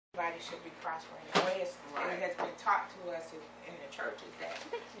everybody should be prospering. The way it has been taught to us in the church is that,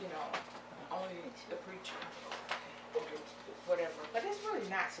 only the preacher or whatever. But it's really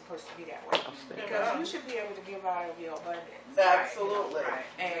not supposed to be that way. Because you should be able to give out of your abundance. Absolutely.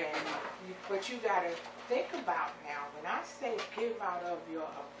 But you got to think about now, when I say give out of your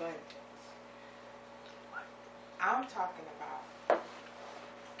abundance, I'm talking about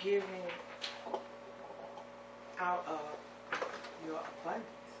giving out of your abundance,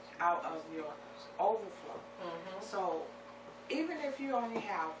 out of your overflow. So even if you only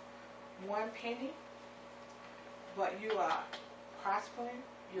have 1 penny, but you are prospering,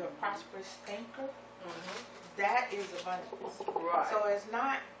 you're a prosperous thinker, that is abundance. So it's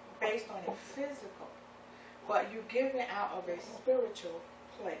not based on a physical, but you give it out of a spiritual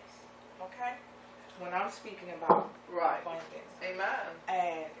place. Okay? When I'm speaking about abundance. Amen.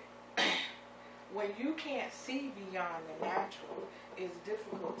 And when you can't see beyond the natural, it's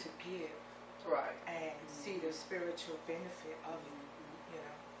difficult to give and see the spiritual benefit of it,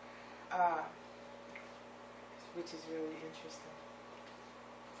 which is really interesting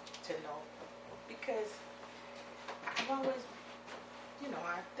to know, because I've always,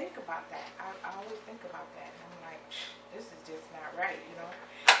 I think about that. I always think about that, and I'm like, this is just not right,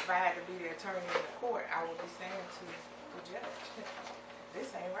 If I had to be the attorney in the court, I would be saying to the judge,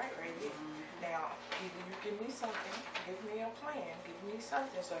 this ain't right here. Now, either you give me something, give me a plan, give me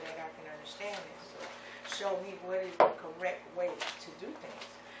something so that I can understand this, or show me what is the correct way to do things.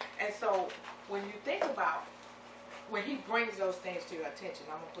 And so, when you think about, when he brings those things to your attention,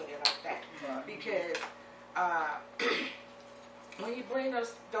 I'm going to put it like that, because when you bring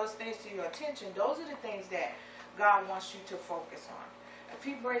those things to your attention, those are the things that God wants you to focus on. If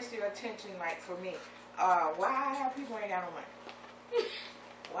he brings to your attention, like for me, why have people ain't got no money?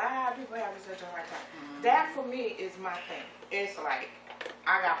 Why are people having such a hard time? That for me is my thing. It's like,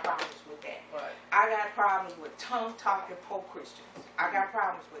 I got problems with that. I got problems with tongue-talking poor Christians. I got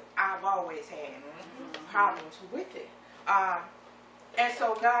problems with, I've always had problems with it. And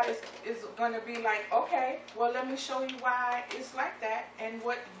so God is going to be like, okay, well, let me show you why it's like that and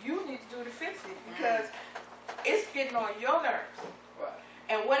what you need to do to fix it, because it's getting on your nerves.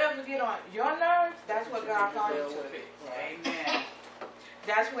 And whatever get on your nerves, that's what God called you to fix. Amen.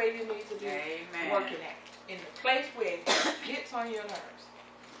 That's where you need to be working at, in the place where it gets on your nerves.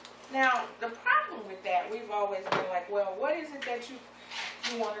 Now, the problem with that, we've always been like, well, what is it that you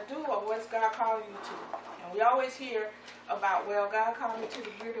want to do, or what's God calling you to? And we always hear about, well, God called me to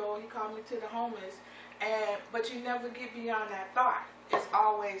the widow, he called me to the homeless, but you never get beyond that thought. It's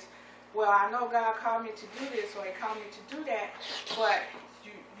always, well, I know God called me to do this, or he called me to do that, but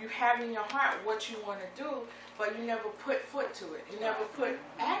you have in your heart what you want to do, but you never put foot to it. You never put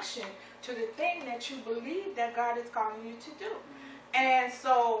action to the thing that you believe that God is calling you to do. And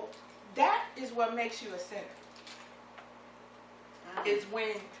so that is what makes you a sinner. Is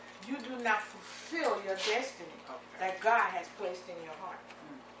when you do not fulfill your destiny that God has placed in your heart.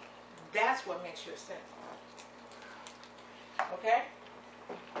 That's what makes you a sinner. Okay?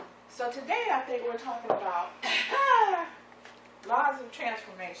 So today I think we're talking about laws of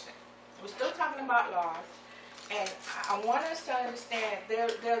transformation. We're still talking about laws. And I want us to understand,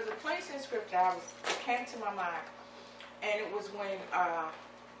 there's a place in Scripture that came to my mind, and it was when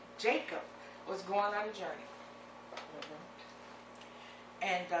Jacob was going on a journey.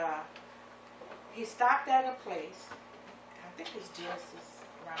 And he stopped at a place, I think it's Genesis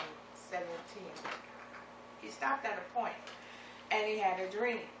around 17. He stopped at a point, and he had a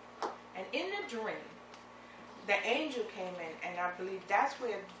dream. And in the dream, the angel came in, and I believe that's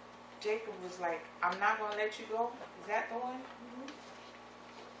where Jacob was like, I'm not going to let you go. Is that the one?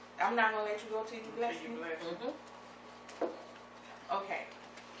 I'm not going to let you go till you bless me. Okay.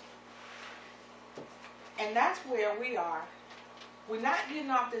 And that's where we are. We're not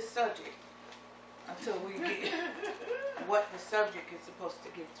getting off this subject until we get what the subject is supposed to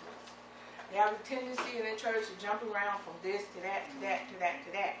give to us. We have a tendency in the church to jump around from this to that, to that, to that,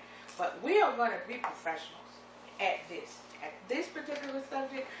 to that. But we are going to be professionals at this. At this particular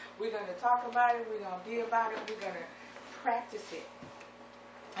subject, we're going to talk about it, we're going to be about it, we're going to practice it.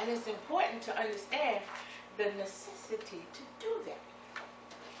 And it's important to understand the necessity to do that.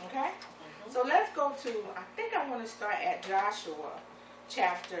 Okay? So let's go to, I think I want to start at Joshua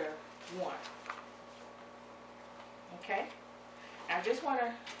chapter 1. Okay? I just want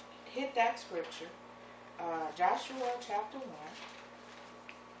to hit that scripture. Joshua chapter 1,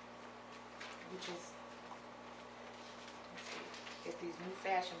 which is, let's see, get these new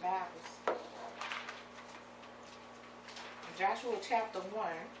fashion Bibles. Joshua chapter 1,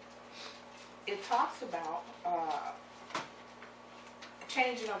 it talks about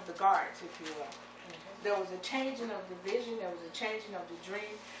changing of the guards, if you will. There was a changing of the vision. There was a changing of the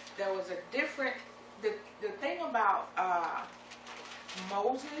dream. There was a different, the thing about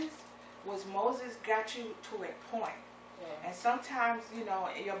Moses was Moses got you to a point. Yeah. And sometimes, you know,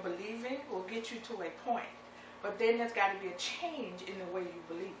 your believing will get you to a point. But then there's got to be a change in the way you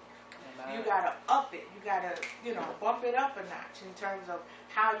believe. Amen. You got to up it. You got to, you know, bump it up a notch in terms of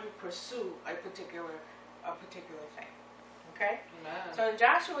how you pursue a particular thing. Okay? Amen. So in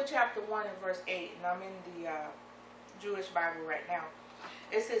Joshua chapter 1 and verse 8, and I'm in the Jewish Bible right now,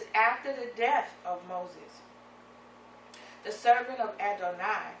 it says, after the death of Moses, the servant of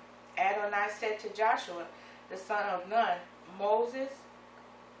Adonai, Adonai said to Joshua, the son of Nun, Moses'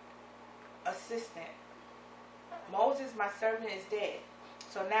 assistant, Moses, my servant, is dead.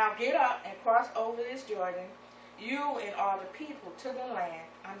 So now get up and cross over this Jordan, you and all the people, to the land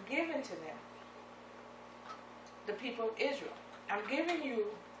I'm giving to them, the people of Israel. I'm giving you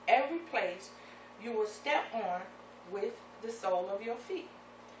every place you will step on with the sole of your feet,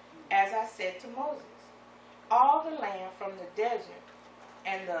 as I said to Moses. All the land from the desert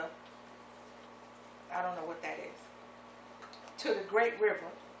and the, I don't know what that is, to the great river,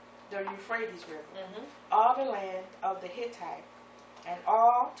 the Euphrates River, all the land of the Hittite, and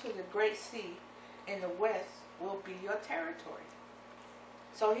all to the great sea in the west will be your territory.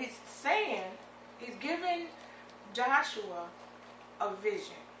 So he's saying, he's giving Joshua a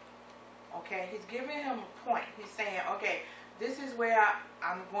vision. Okay, he's giving him a point. He's saying, okay, this is where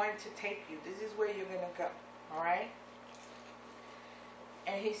I'm going to take you. This is where you're going to go. All right?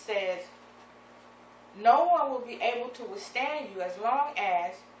 And he says, no one will be able to withstand you as long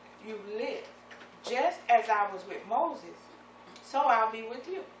as you live. Just as I was with Moses, so I'll be with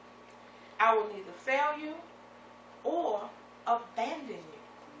you. I will neither fail you or abandon you.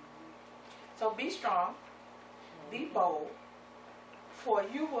 So be strong, be bold, for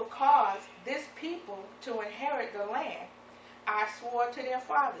you will cause this people to inherit the land I swore to their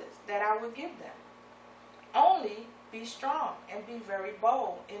fathers that I would give them. Only be strong and be very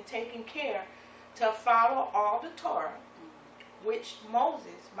bold in taking care to follow all the Torah which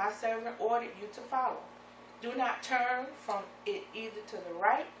Moses, my servant, ordered you to follow. Do not turn from it either to the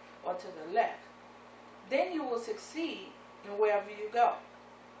right or to the left. Then you will succeed in wherever you go.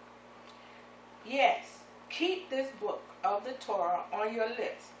 Yes, keep this book of the Torah on your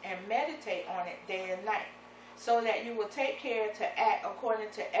lips and meditate on it day and night, so that you will take care to act according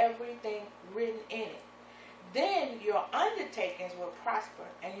to everything written in it. Then your undertakings will prosper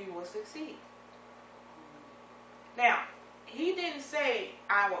and you will succeed. Now, he didn't say,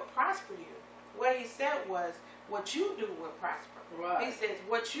 I will prosper you. What he said was, what you do will prosper. Right. He says,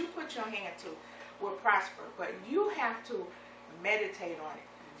 what you put your hand to will prosper. But you have to meditate on it.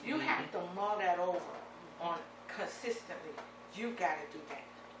 You have to mull that over on consistently. You got to do that.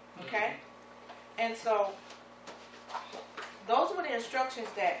 Okay? And so, those were the instructions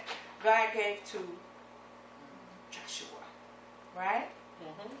that God gave to Joshua. Right?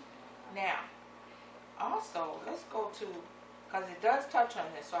 Now, also, let's go to, because it does touch on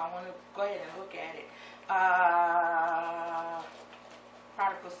this, so I want to go ahead and look at it.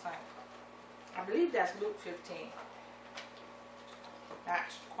 Prodigal son. I believe that's Luke 15. Not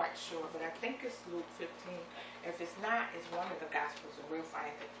quite sure, but I think it's Luke 15. If it's not, it's one of the Gospels, and we'll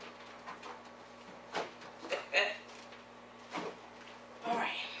find it. All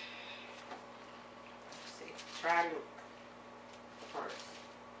right. Let's see. Try Luke first.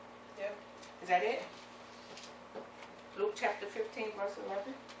 Yep. Is that it? Luke chapter 15, verse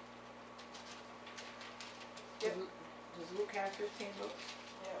 11. Yep. Does Luke have 15 books?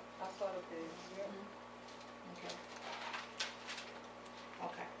 Yep, I saw the page. Yep. Okay.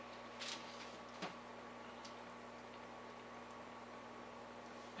 Okay.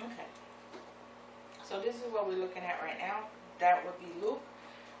 Okay. So this is what we're looking at right now. That would be Luke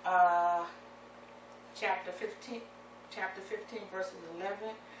chapter 15, verses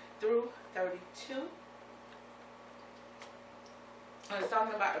 11 through 32. And it's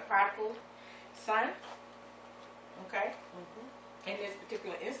talking about the prodigal son. Okay? In this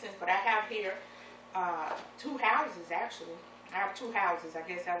particular instance, but I have here two houses actually. I have two houses. I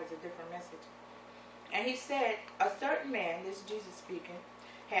guess that was a different message. And he said, a certain man, this is Jesus speaking,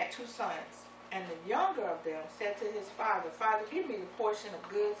 had two sons. And the younger of them said to his father, Father, give me the portion of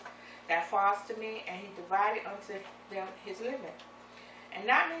goods that falls to me. And he divided unto them his living. And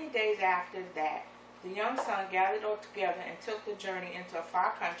not many days after that, the young son gathered all together and took the journey into a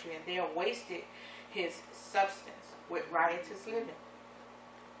far country, and there wasted his substance with riotous living.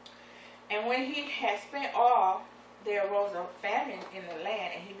 And when he had spent all, there arose a famine in the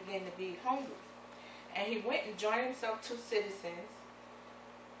land, and he began to be hungry. And he went and joined himself to citizens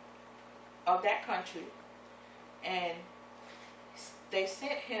of that country, and they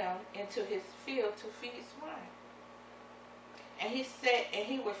sent him into his field to feed swine. And he said, and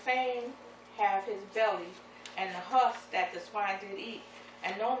he would fain have his belly and the husks that the swine did eat,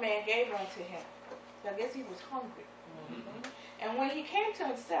 and no man gave unto him. So I guess he was hungry. Mhm. And when he came to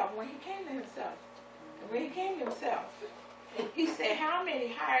himself, he said, how many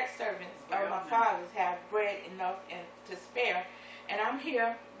hired servants of my father's have bread enough and to spare, and I'm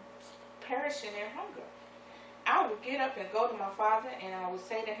here perishing in hunger? I would get up and go to my father, and I would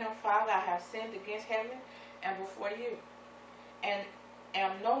say to him, Father, I have sinned against heaven and before you, and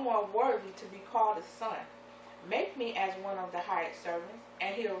am no more worthy to be called a son. Make me as one of the hired servants.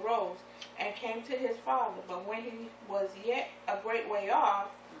 And he arose and came to his father. But when he was yet a great way off,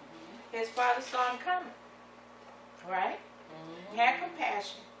 his father saw him coming, right? Had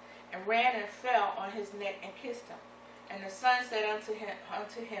compassion, and ran and fell on his neck and kissed him. And the son said unto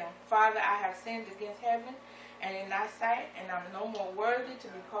him, Father, I have sinned against heaven and in thy sight, and I'm no more worthy to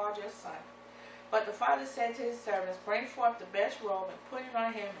be called your son. But the father said to his servants, Bring forth the best robe, and put it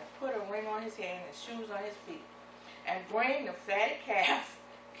on him, and put a ring on his hand, and shoes on his feet. And bring the fatted calf,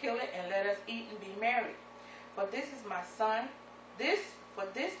 kill it, and let us eat and be merry. For this is my son. For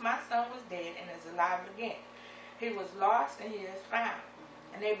this my son was dead and is alive again. He was lost and he is found.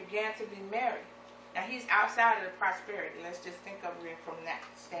 And they began to be merry. Now he's outside of the prosperity. Let's just think of it from that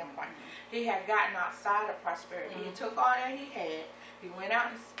standpoint. He had gotten outside of prosperity. He took all that he had. He went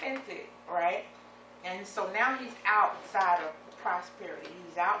out and spent it, right? And so now he's outside of prosperity.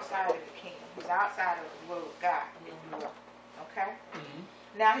 He's outside of the kingdom. He's outside of the will of God, if you will. Okay?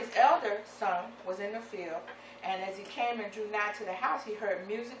 Now his elder son was in the field, and as he came and drew nigh to the house, he heard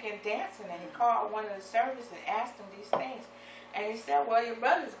music and dancing, and he called one of the servants and asked him these things. And he said, well, your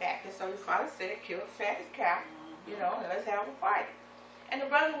brother's back. And so his father said, kill the fattest cow, and let's have a party. And the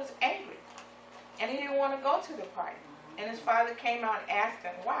brother was angry, and he didn't want to go to the party. And his father came out and asked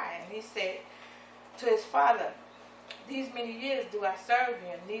him why. And he said to his father, these many years do I serve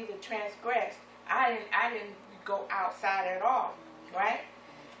you, and neither transgressed. I didn't go outside at all, right?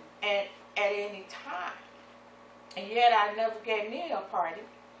 And at any time. And yet I never gave me a party.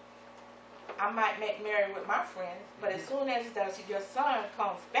 I might make merry with my friends, but as soon as your son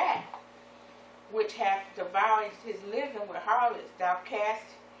comes back, which hath devoured his living with harlots, thou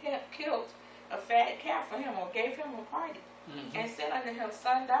killed a fatted calf for him, or gave him a party, and said unto him,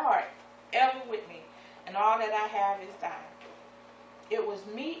 Son, thou art ever with me, and all that I have is thine. It was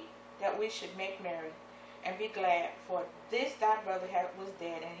meet that we should make merry and be glad, for this thy brother was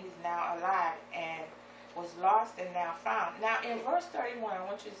dead, and he's now alive, and was lost and now found. Now in verse 31, I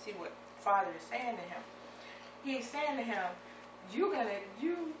want you to see what Father is saying to him. He's saying to him, you're gonna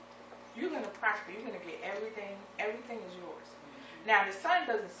prosper, you're gonna get everything is yours. Now the son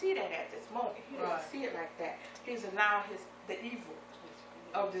doesn't see that at this moment. He doesn't see it like that. He's allowed the evil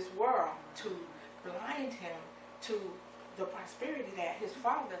of this world to blind him to the prosperity that his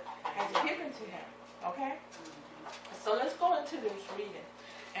father has given to him. Okay? So let's go into this reading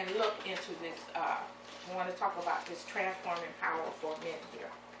and look into this. I want to talk about this transforming power for men here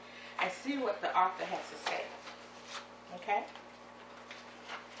and see what the author has to say. Okay?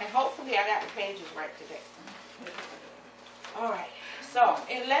 And hopefully I got the pages right today. Alright, so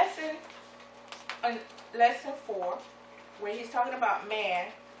in lesson 4, where he's talking about man,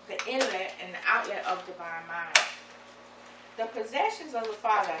 the inlet and the outlet of divine mind. The possessions of the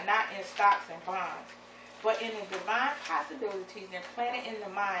Father are not in stocks and bonds, but in the divine possibilities implanted in the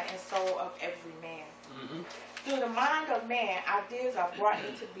mind and soul of every man. Through the mind of man, ideas are brought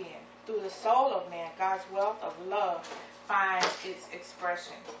into being. Through the soul of man, God's wealth of love finds its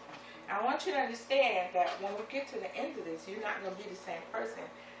expression. I want you to understand that when we get to the end of this, you're not going to be the same person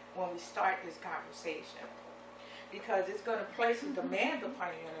when we start this conversation. Because it's going to place a demand upon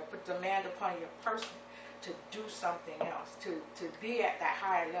you, and a demand upon your person to do something else, to be at that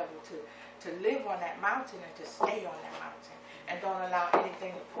higher level, to live on that mountain and to stay on that mountain. And don't allow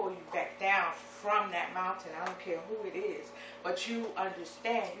anything to pull you back down from that mountain. I don't care who it is. But you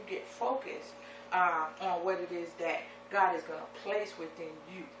understand, you get focused on what it is that God is going to place within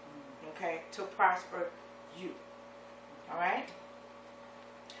you. Okay? To prosper you. Alright?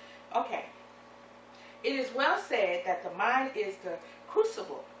 Okay. It is well said that the mind is the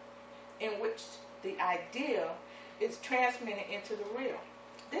crucible in which the ideal is transmitted into the real.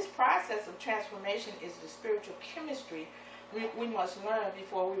 This process of transformation is the spiritual chemistry we must learn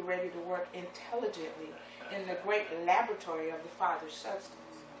before we're ready to work intelligently in the great laboratory of the Father's substance.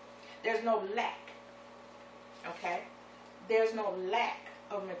 There's no lack. Okay? There's no lack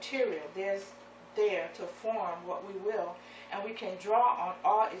of material. There's there to form what we will. and we can draw on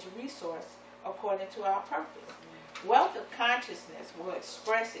all its resources according to our purpose. Wealth of consciousness will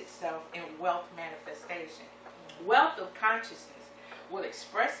express itself in wealth manifestation. Wealth of consciousness will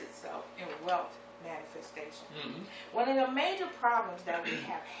express itself in wealth manifestation. One of the major problems that we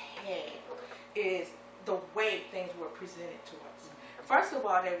have had is the way things were presented to us. First of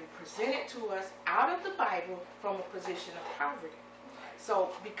all, they were presented to us out of the Bible from a position of poverty.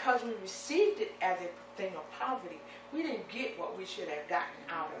 So because we received it as a thing of poverty, we didn't get what we should have gotten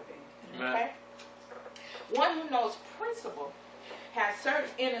out of it. Okay? One who knows principle has certain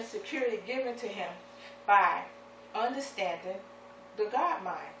inner security given to him by understanding the God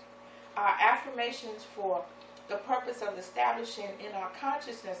mind. Our affirmations for the purpose of establishing in our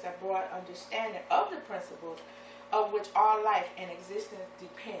consciousness a broad understanding of the principles of which all life and existence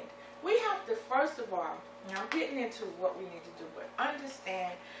depend. We have to, first of all, and I'm getting into what we need to do, but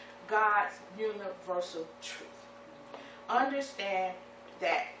understand God's universal truth. Understand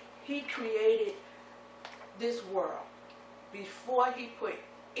that He created this world before He put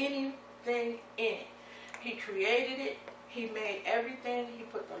anything in it. He created it. He made everything. He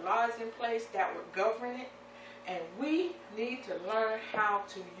put the laws in place that would govern it. And we need to learn how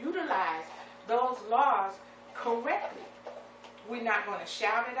to utilize those laws correctly. We're not going to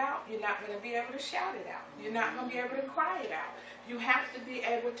shout it out. You're not going to be able to shout it out. You're not going to be able to cry it out. You have to be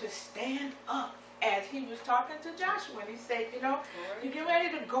able to stand up, as he was talking to Joshua. And he said, you know, you get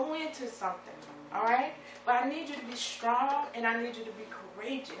ready to go into something, all right? But I need you to be strong, and I need you to be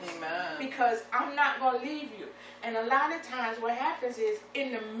courageous. Amen. Because I'm not going to leave you. And a lot of times what happens is,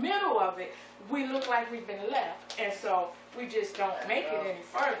 in the middle of it, we look like we've been left. And so we just don't make it any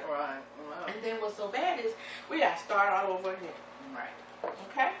further. Right. And then what's so bad is we got to start all over again. Right.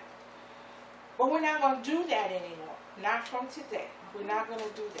 Okay? But we're not going to do that anymore. Not from today. We're not going to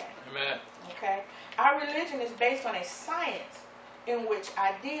do that. Amen. Okay? Our religion is based on a science in which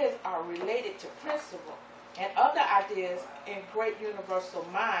ideas are related to principle and other ideas in great universal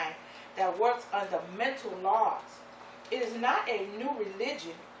mind that works under mental laws. It is not a new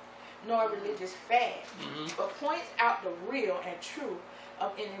religion nor a religious fad, but points out the real and true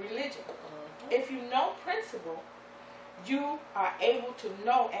of any religion. If you know principle, you are able to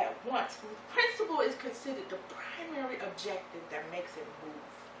know at once. Principle is considered the primary objective that makes it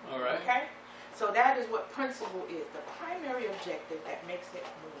move. All right. Okay? So that is what principle is, the primary objective that makes it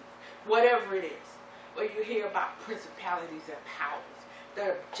move. Whatever it is. Where you hear about principalities and powers,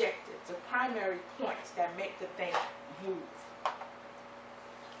 the objectives, the primary points that make the thing move.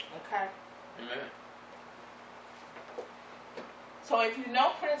 Okay? Amen. So if you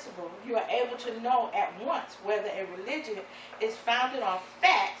know principle, you are able to know at once whether a religion is founded on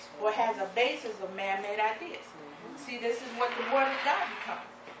facts or has a basis of man-made ideas. See, this is what the Word of God becomes.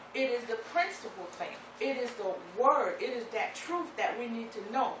 It is the principle thing. It is the Word. It is that truth that we need to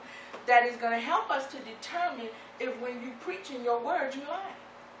know that is going to help us to determine if when you preach in your word, you lie.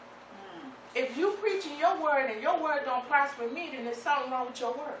 If you preach in your word and your word don't prosper me, then there's something wrong with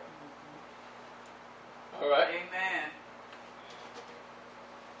your word. All right. Amen.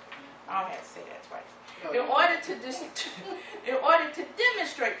 I don't have to say that twice. In order to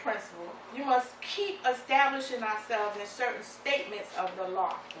demonstrate principle, you must keep establishing ourselves in certain statements of the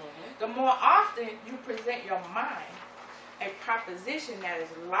law. The more often you present your mind a proposition that is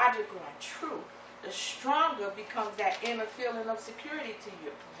logical and true, the stronger becomes that inner feeling of security to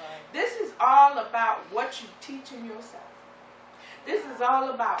you. This is all about what you teaching yourself. This is all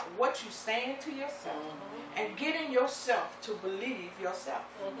about what you're saying to yourself and getting yourself to believe yourself.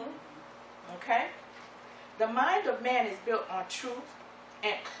 Okay? The mind of man is built on truth,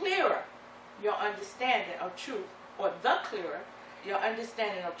 and clearer your understanding of truth, or the clearer your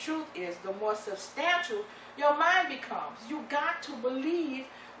understanding of truth is, the more substantial your mind becomes. You got to believe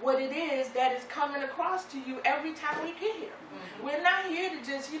what it is that is coming across to you every time we get here. We're not here to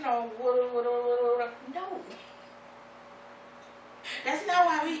just, no. That's not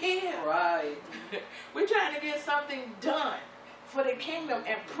why we're here. Right. We're trying to get something done for the kingdom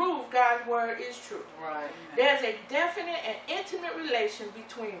and prove God's word is true. Right. There's a definite and intimate relation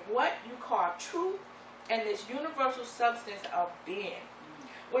between what you call truth and this universal substance of being.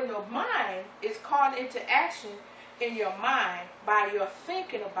 When the mind is called into action in your mind by your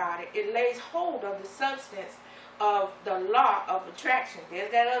thinking about it, it lays hold of the substance of the law of attraction.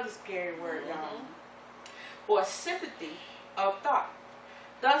 There's that other scary word, y'all. Or sympathy of thought.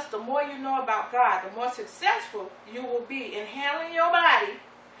 Thus, the more you know about God, the more successful you will be in handling your body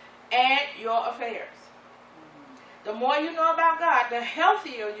and your affairs. The more you know about God, the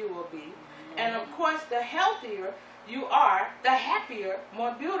healthier you will be. And of course, the healthier you are, the happier,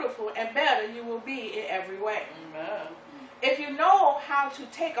 more beautiful, and better you will be in every way. If you know how to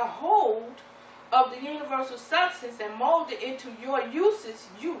take a hold of the universal substance and mold it into your uses,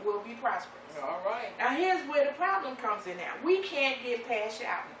 you will be prosperous. All right. Now here's where the problem comes in now. We can't get past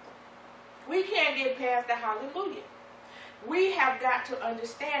shouting. We can't get past the hallelujah. We have got to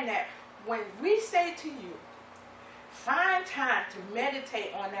understand that when we say to you, find time to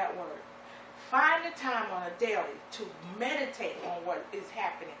meditate on that word. Find the time on a daily to meditate on what is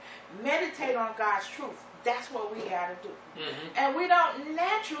happening. Meditate on God's truth. That's what we got to do. Mm-hmm. And we don't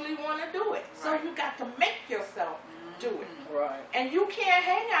naturally want to do it. So Right. you got to make yourself do it. Right. And you can't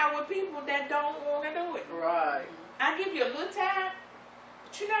hang out with people that don't want to do it. Right. I give you a little time,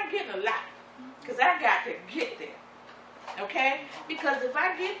 but you're not getting a lot. Because I got to get there. Okay? Because if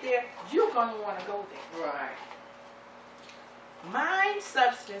I get there, you're going to want to go there. Right. Mind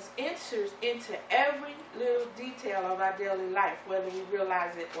substance enters into every little detail of our daily life, whether we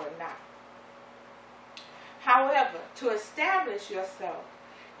realize it or not. However, to establish yourself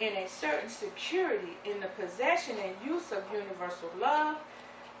in a certain security in the possession and use of universal love,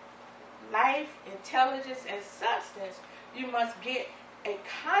 life, intelligence, and substance, you must get a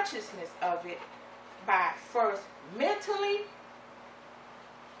consciousness of it by first mentally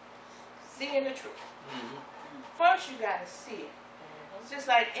seeing the truth. Mm-hmm. First, you got to see it. It's just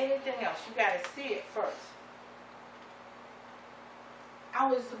like anything else. You got to see it first.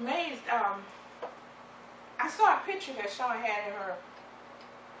 I was amazed. I saw a picture that Sean had in her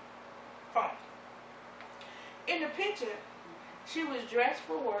phone. In the picture, she was dressed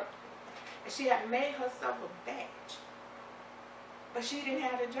for work, and she had made herself a badge. But she didn't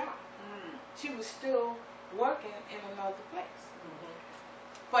have a job. She was still working in another place.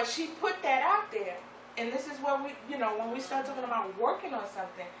 But she put that out there. And this is what we, when we start talking about working on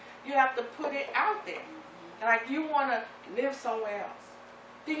something, you have to put it out there. Like you want to live somewhere else.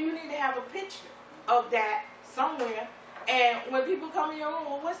 Then you need to have a picture of that somewhere. And when people come in your room,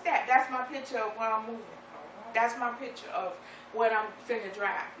 well, what's that? That's my picture of where I'm moving. That's my picture of what I'm finna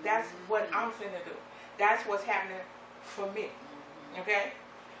drive. That's what I'm finna do. That's what's happening for me. Okay?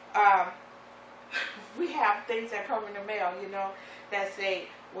 We have things that come in the mail, that say,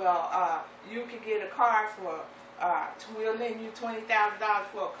 well, you can get a car for, we'll lend you $20,000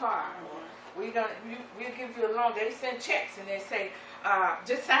 for a car. Or we'll give you a loan. They send checks and they say,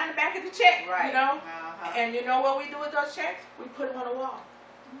 just sign the back of the check, Right. And you know what we do with those checks? We put them on the wall.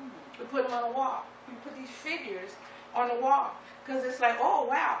 We put them on the wall. We put these figures on the wall. Because it's like, oh,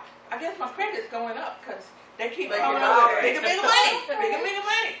 wow, I guess my credit's going up because they keep coming up with bigger money, bigger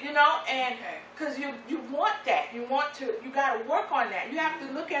money, and because you want that. You got to work on that. You have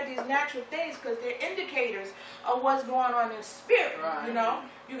to look at these natural things because they're indicators of what's going on in spirit, Right.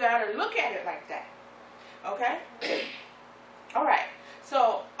 You got to look at it like that, okay? All right,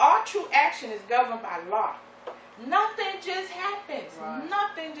 so all true action is governed by law. Nothing just happens. Right.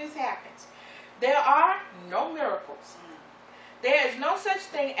 Nothing just happens. There are no miracles. There is no such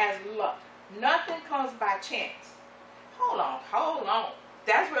thing as luck. Nothing comes by chance. Hold on.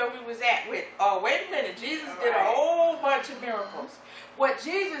 That's where we was at with, wait a minute, Jesus did a whole bunch of miracles. What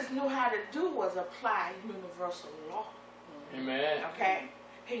Jesus knew how to do was apply universal law. Amen. Okay?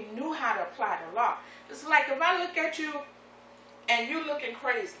 He knew how to apply the law. It's like if I look at you and you looking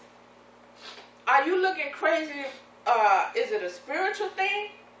crazy. Are you looking crazy? Is it a spiritual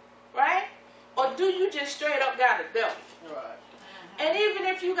thing? Right? Or do you just straight up got a devil? Right. And even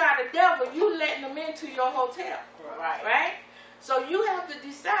if you got a devil, you letting them into your hotel. Right? So you have to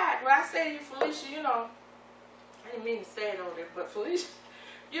decide. Well, I say to you, Felicia, I didn't mean to say it over there, but Felicia,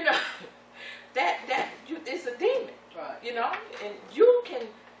 it's a demon. Right. And you can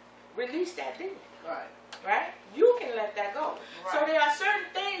release that demon. Right? You can let that go. Right. So there are certain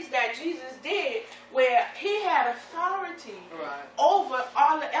things that Jesus did where he had authority Right. over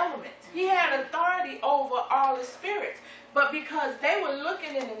all the elements. He had authority over all the spirits. But because they were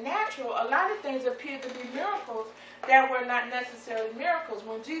looking in the natural, a lot of things appeared to be miracles that were not necessarily miracles.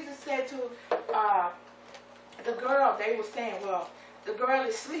 When Jesus said to the girl, they were saying, well, the girl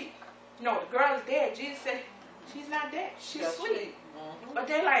is asleep. No, the girl is dead. Jesus said, she's not dead. She's asleep. But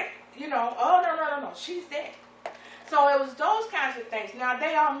they're like, oh, no, she's dead. So it was those kinds of things. Now,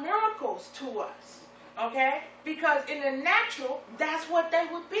 they are miracles to us, okay? Because in the natural, that's what they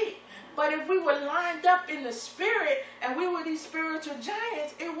would be. But if we were lined up in the spirit and we were these spiritual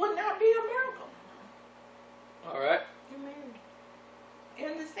giants, it would not be a miracle. All right. You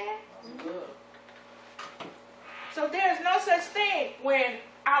understand? Good. So there's no such thing. When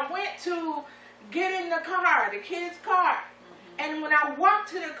I went to get in the car, the kid's car, and when I walked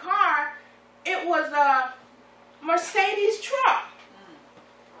to the car, it was a Mercedes truck.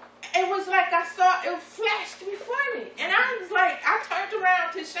 it was like I saw it flashed before me. And I was like, I turned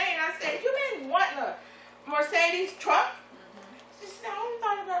around to Shane. I said, you didn't want a Mercedes truck? She said, I don't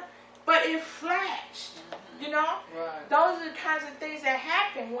thought about it. But it flashed, you know? Right. Those are the kinds of things that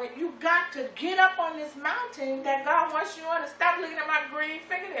happen when you got to get up on this mountain that God wants you on and stop looking at my green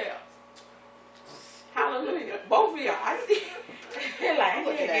fingernails. Hallelujah. Both of y'all. I see. They're like,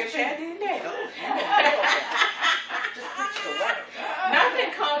 Look at that get past these nails. Just preach the word.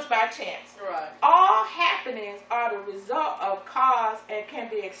 Nothing comes by chance. Right. All happenings are the result of cause and can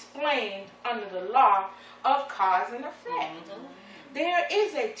be explained under the law of cause and effect. There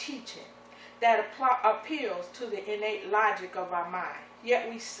is a teaching that appeals to the innate logic of our mind, yet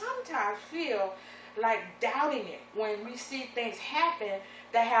we sometimes feel like doubting it when we see things happen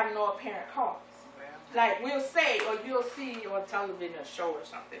that have no apparent cause. Like we'll say, or you'll see on television a show or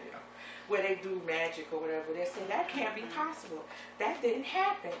something, you know, where they do magic or whatever. They say that can't be possible. That didn't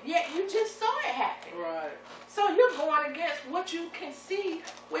happen. Yet you just saw it happen. Right. So you're going against what you can see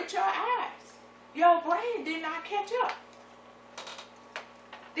with your eyes. Your brain did not catch up.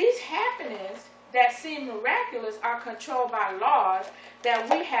 These happenings that seem miraculous are controlled by laws that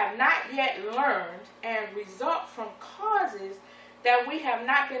we have not yet learned and result from causes that we have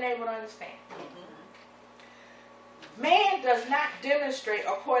not been able to understand. Man does not demonstrate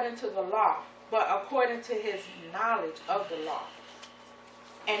according to the law, but according to his knowledge of the law.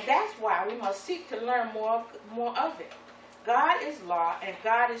 And that's why we must seek to learn more of it. God is law and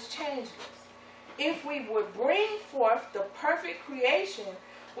God is changeless. If we would bring forth the perfect creation,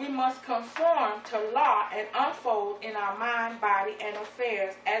 we must conform to law and unfold in our mind, body, and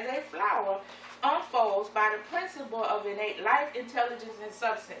affairs as a flower unfolds by the principle of innate life, intelligence, and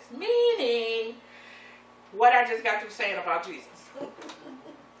substance. Meaning, what I just got through saying about Jesus.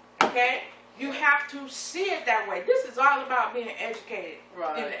 Okay? You have to see it that way. This is all about being educated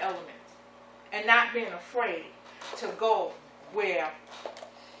in the elements and not being afraid to go where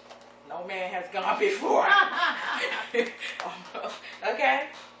no man has gone before. Okay?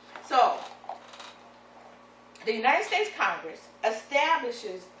 So, the United States Congress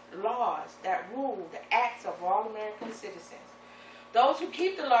establishes laws that rule the acts of all American citizens. Those who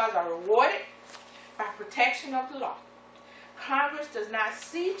keep the laws are rewarded by protection of the law. Congress does not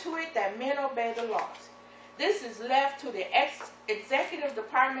see to it that men obey the laws. This is left to the executive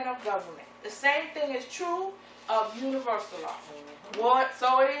department of government. The same thing is true of universal law.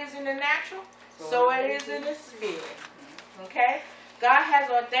 So it is in the natural, so it is in the spirit. Okay? God has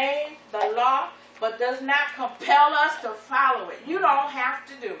ordained the law, but does not compel us to follow it. You don't have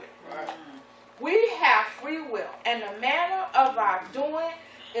to do it. Right. We have free will, and the manner of our doing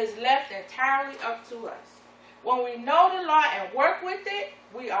is left entirely up to us. When we know the law and work with it,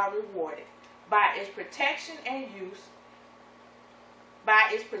 we are rewarded by its protection and use. By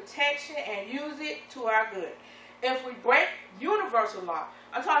its protection and use it to our good. If we break universal law,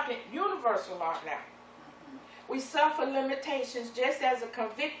 I'm talking universal law now, we suffer limitations just as a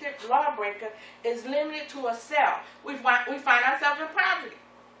convicted lawbreaker is limited to a cell. We find ourselves in poverty.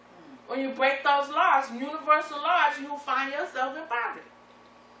 When you break those laws, universal laws, you will find yourself in poverty.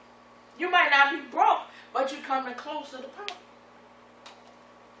 You might not be broke, but you're coming closer to poverty.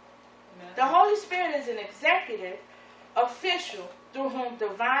 The Holy Spirit is an executive official through whom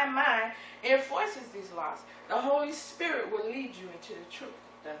divine mind enforces these laws. The Holy Spirit will lead you into the truth.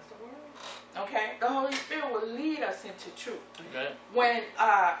 That's the word. Okay? The Holy Spirit will lead us into truth. Amen. When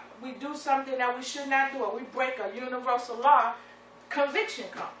we do something that we should not do, or we break a universal law, conviction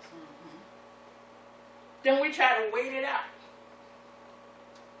comes. Then we try to wait it out.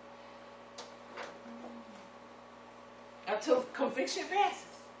 Until conviction passes.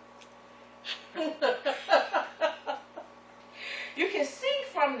 You can see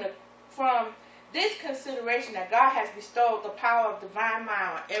from this consideration that God has bestowed the power of divine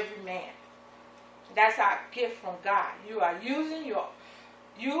mind on every man. That's our gift from God. You are using your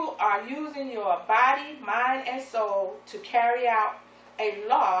body, mind, and soul to carry out a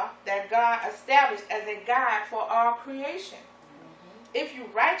law that God established as a guide for all creation. If you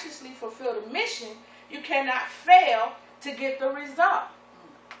righteously fulfill the mission, you cannot fail to get the result.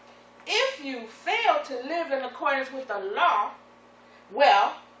 If you fail to live in accordance with the law,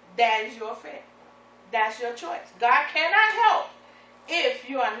 well, that is your fate. That's your choice. God cannot help if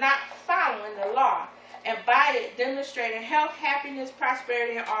you are not following the law and by it demonstrating health, happiness,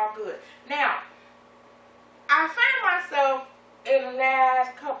 prosperity, and all good. Now, I find myself in the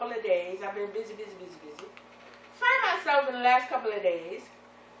last couple of days, I've been busy. Find myself in the last couple of days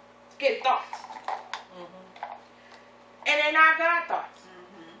getting thoughts. And they're not God thoughts.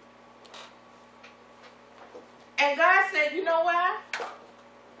 And God said, you know what?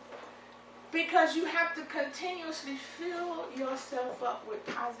 Because you have to continuously fill yourself up with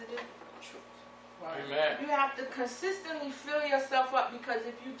positive truth. Amen. You have to consistently fill yourself up, because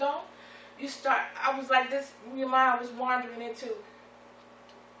if you don't, you start, I was like this, your mind was wandering into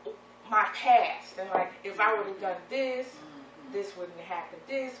my past. And like, if I would have done this, this wouldn't have happened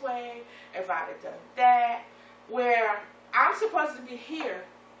this way. If I'd have done that. Where I'm supposed to be here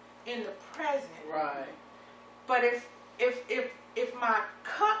in the present. Right. But if my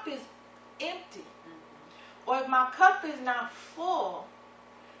cup is empty, or if my cup is not full,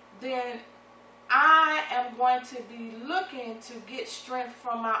 then I am going to be looking to get strength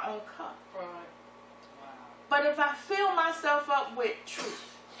from my own cup. Right. Wow. But if I fill myself up with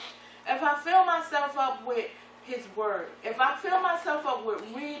truth, if I fill myself up with His Word, if I fill myself up with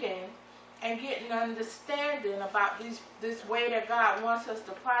reading and getting understanding about this way that God wants us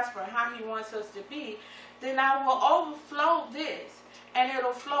to prosper and how He wants us to be, then I will overflow this. And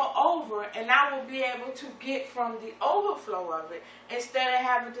it'll flow over, and I will be able to get from the overflow of it instead of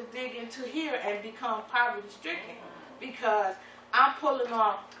having to dig into here and become poverty stricken, because I'm pulling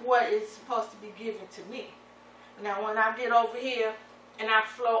on what is supposed to be given to me. Now, when I get over here and I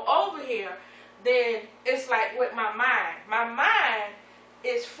flow over here, then it's like with my mind. My mind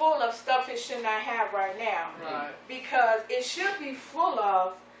is full of stuff it should not have right now, Right. because it should be full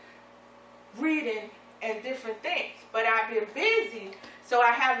of reading and different things, but I've been busy, so I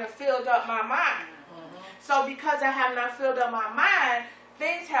haven't filled up my mind. So because I have not filled up my mind,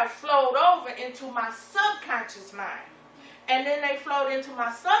 things have flowed over into my subconscious mind, and then they flowed into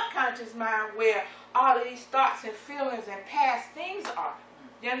my subconscious mind where all of these thoughts and feelings and past things are.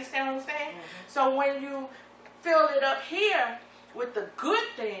 You understand what I'm saying? So when you fill it up here with the good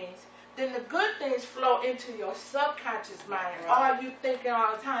things, then the good things flow into your subconscious mind. Right. All you thinking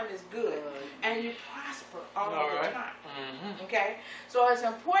all the time is good. And you prosper all the time. Okay? So it's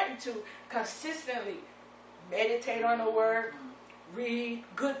important to consistently meditate on the Word, read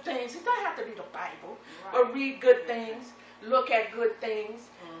good things. It doesn't have to be the Bible, but read good things, look at good things,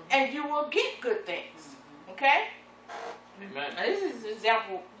 and you will get good things. Okay? Amen. Now this is an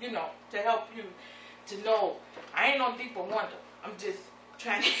example, to help you to know I ain't no deeper wonder. I'm just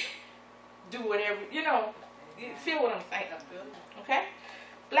trying to do whatever, you feel what I'm saying. Okay?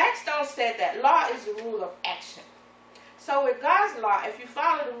 Blackstone said that law is the rule of action. So with God's law, if you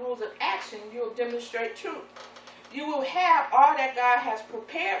follow the rules of action, you'll demonstrate truth. You will have all that God has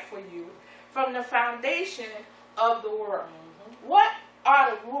prepared for you from the foundation of the world. What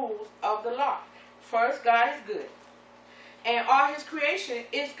are the rules of the law? First, God is good, and all His creation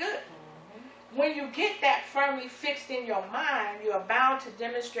is good. When you get that firmly fixed in your mind, you are bound to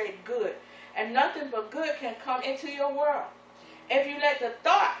demonstrate good, and nothing but good can come into your world. If you let the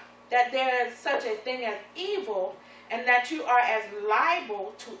thought that there is such a thing as evil, and that you are as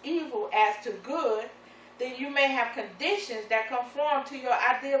liable to evil as to good, then you may have conditions that conform to your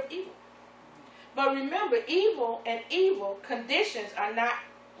idea of evil. But remember, evil and evil conditions are not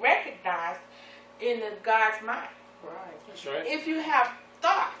recognized in God's mind. Right. That's right. If you have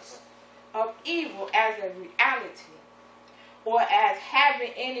thoughts of evil as a reality, or as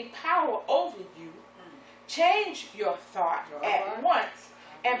having any power over you, change your thought at once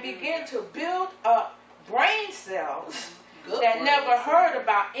and begin to build up brain cells that never heard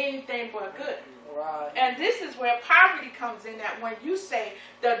about anything but good. Right. And this is where poverty comes in, that when you say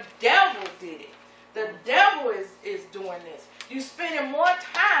the devil did it, the devil is doing this, you're spending more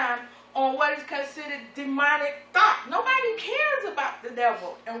time on what is considered demonic thought. Nobody cares about the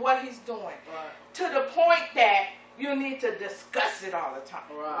devil and what he's doing, Right. to the point that you need to discuss it all the time.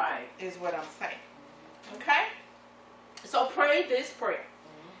 Right. Is what I'm saying. Okay? So pray this prayer.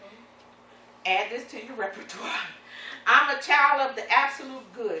 Add this to your repertoire. I'm a child of the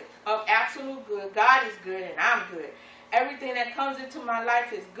absolute good. Of absolute good. God is good and I'm good. Everything that comes into my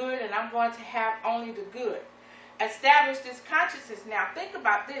life is good, and I'm going to have only the good. Establish this consciousness now. Think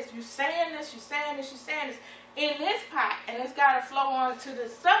about this. You're saying this, you're saying this, you're saying this in this pot, and it's got to flow on to the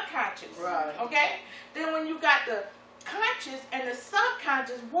subconscious. Right. Okay? Then when you got the conscious and the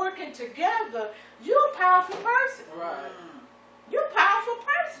subconscious working together, you're a powerful person. Right. You're a powerful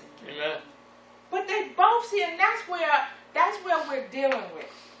person. Amen. But they both see, and that's where we're dealing with.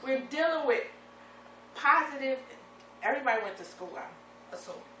 We're dealing with positive. Everybody went to school, I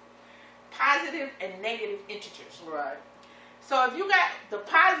assume. Positive and negative integers. Right. So if you got the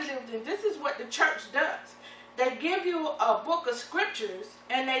positive, then this is what the church does. They give you a book of scriptures,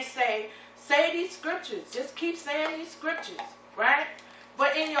 and they say these scriptures. Just keep saying these scriptures, right?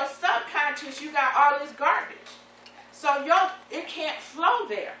 But in your subconscious, you got all this garbage. So it can't flow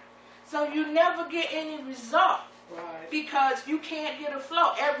there. So you never get any result Right. Because you can't get a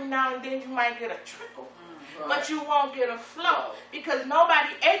flow. Every now and then you might get a trickle, Right. but you won't get a flow because nobody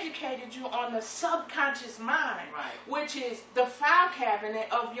educated you on the subconscious mind, Right. which is the file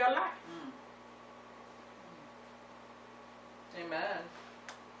cabinet of your life. Amen.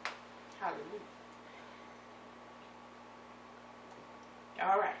 Hallelujah.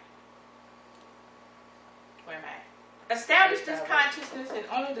 All right. Where am I? Establish this consciousness and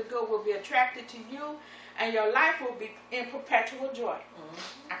only the good will be attracted to you and your life will be in perpetual joy.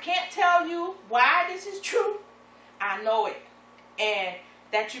 I can't tell you why this is true. I know it. And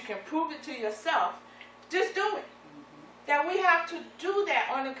that you can prove it to yourself. Just do it. That we have to do that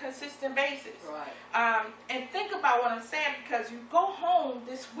on a consistent basis. Right. And think about what I'm saying, because you go home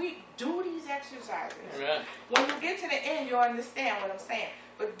this week, do these exercises. Amen. When you get to the end, you'll understand what I'm saying.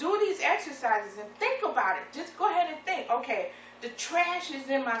 But do these exercises and think about it. Just go ahead and think, okay, the trash is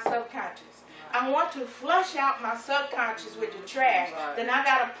in my subconscious. I want to flush out my subconscious with the trash. Right. Then I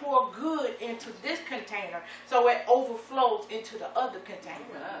got to pour good into this container so it overflows into the other container.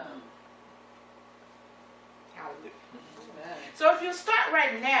 Amen. Hallelujah. Amen. So if you start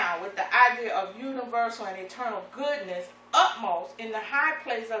right now with the idea of universal and eternal goodness upmost in the high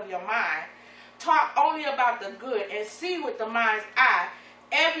place of your mind, talk only about the good and see with the mind's eye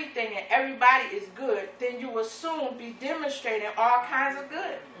everything and everybody is good, then you will soon be demonstrating all kinds of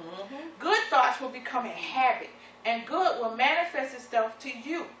good. Good thoughts will become a habit and good will manifest itself to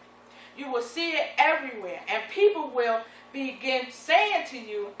you. You will see it everywhere and people will begin saying to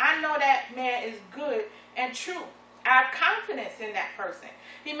you, I know that man is good and true. I have confidence in that person.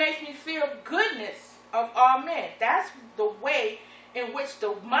 He makes me feel goodness of all men. That's the way in which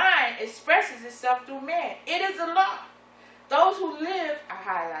the mind expresses itself through man. It is a law. Those who live, I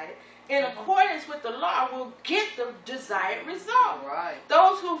highlighted, in accordance with the law will get the desired result. Right.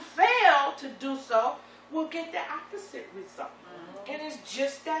 Those who fail to do so will get the opposite result. And it's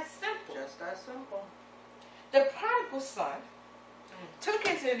just that simple. Just that simple. The prodigal son took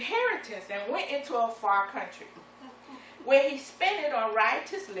his inheritance and went into a far country, where he spent it on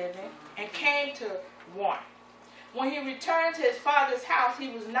riotous living and came to want. When he returned to his father's house, he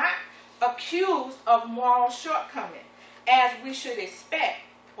was not accused of moral shortcoming, as we should expect,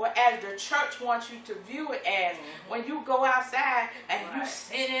 or as the church wants you to view it as. When you go outside and you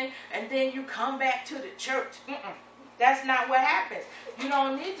sinning and then you come back to the church. That's not what happens. You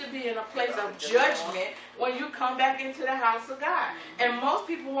don't need to be in a place of judgment when you come back into the house of God. And most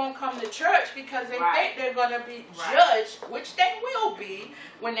people won't come to church because they think they're going to be judged, which they will be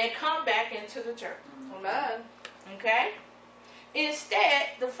when they come back into the church. Amen. Okay? Instead,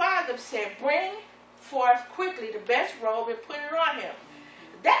 the father said, bring forth quickly the best robe and put it on him.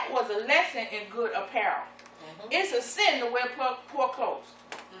 That was a lesson in good apparel. It's a sin to wear poor clothes.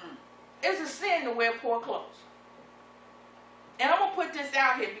 It's a sin to wear poor clothes. And I'm going to put this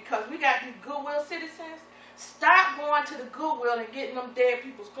out here because we got these Goodwill citizens. Stop going to the Goodwill and getting them dead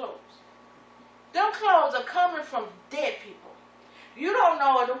people's clothes. Them clothes are coming from dead people. You don't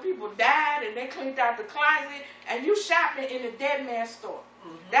know if them people died and they cleaned out the closet and you shopping in a dead man's store.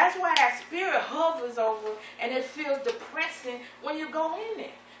 That's why that spirit hovers over and it feels depressing when you go in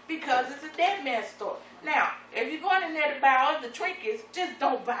there. Because it's a dead man's store. Now, if you're going in there to buy other trinkets, just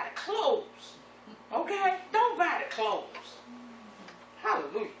don't buy the clothes. Okay? Don't buy the clothes.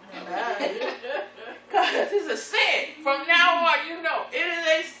 Hallelujah. Because it's a sin. From now on, you know, it is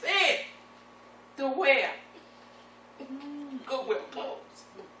a sin to wear Goodwill clothes.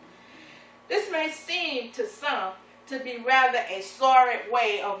 This may seem to some to be rather a sordid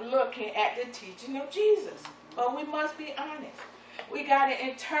way of looking at the teaching of Jesus. But we must be honest. We got to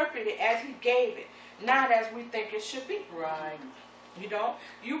interpret it as he gave it, not as we think it should be. Right. You know,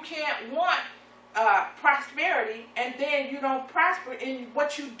 you can't want prosperity and then you don't prosper in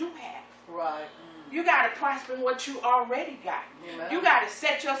what you do have. Right. You got to prosper in what you already got. Amen. You got to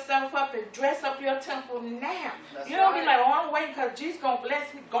set yourself up and dress up your temple now. That's You don't be right. like, oh, I'm waiting because Jesus going to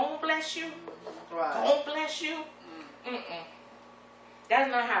bless me. Going to bless you. Right. Going to bless you. That's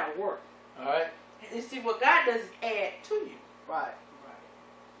not how it works. All right. You see, what God does is add to you. Right.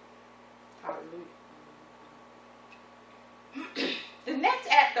 Hallelujah. The next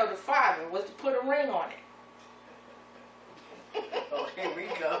act of the father was to put a ring on it. Oh, here we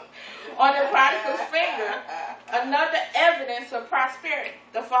go. On the prodigal's finger, another evidence of prosperity.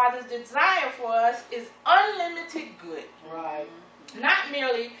 The Father's desire for us is unlimited good, Right. not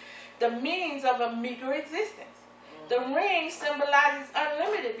merely the means of a meager existence. The ring symbolizes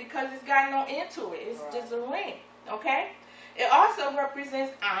unlimited because it's got no end to it. It's just a ring, okay? It also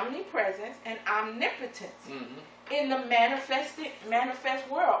represents omnipresence and omnipotence in the manifest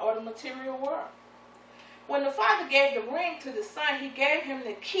world or the material world. When the Father gave the ring to the Son, He gave him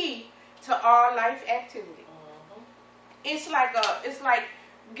the key to all life activity. It's like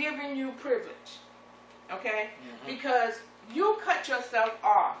giving you privilege, okay? Because you cut yourself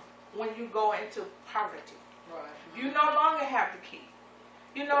off when you go into poverty. Right. You no longer have the key.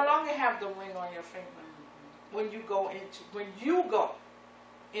 You no longer have the ring on your finger when you go into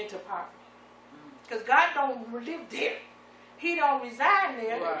poverty. Because God don't live there. He don't reside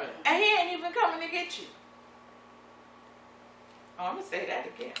there. Right. And He ain't even coming to get you. Oh, I'm going to say that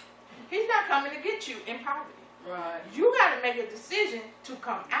again. He's not coming to get you in poverty. Right. You got to make a decision to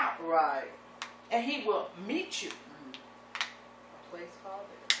come out. Right. And He will meet you. Place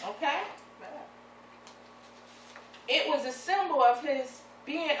Father. Okay? It was a symbol of His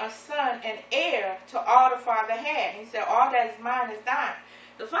being a son and heir to all the Father had. He said, all that is mine is thine.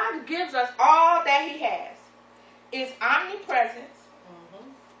 The Father gives us all that He has. It's omnipresence.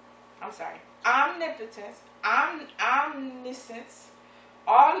 Omnipotence. Omniscience.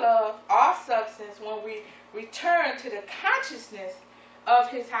 All love. All substance when we return to the consciousness of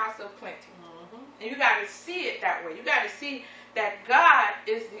His house of plenty. And you got to see it that way. You got to see that God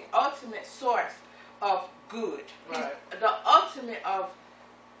is the ultimate source of good. Right. He's the ultimate of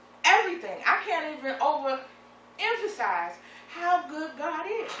everything. I can't even overemphasize how good God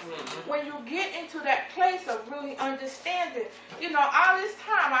is. When you get into that place of really understanding, all this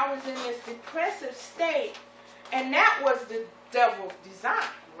time I was in this depressive state, and that was the devil's design.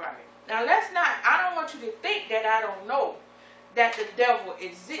 Right. Now I don't want you to think that I don't know that the devil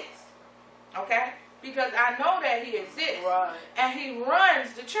exists. Okay? Because I know that he exists. Right. And he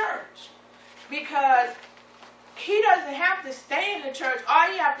runs the church. Because he doesn't have to stay in the church. All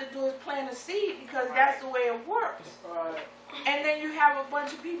you have to do is plant a seed, because that's the way it works. Right. And then you have a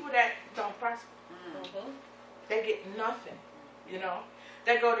bunch of people that don't prosper. They get nothing,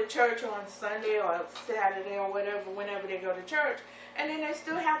 They go to church on Sunday or Saturday or whatever, whenever they go to church. And then they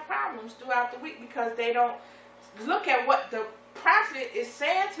still have problems throughout the week because they don't look at what the prophet is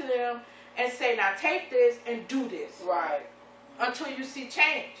saying to them and say, now take this and do this. Right. Until you see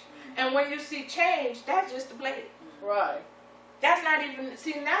change. And when you see change, that's just the blade. Right. That's not even,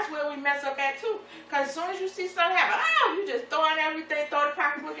 and that's where we mess up at too. Because as soon as you see something happen, you just throwing everything, throw the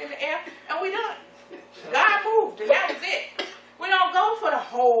pocketbook in the air, and we done. God moved, and that was it. We don't go for the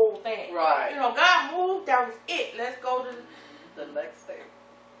whole thing. Right. God moved, that was it. Let's go to The next thing.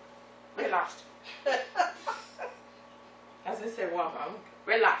 Red Lobster. As I said,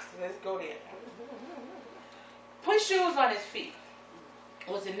 Red Lobster, let's go there. Put shoes on his feet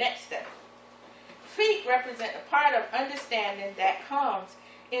was the next step. Feet represent a part of understanding that comes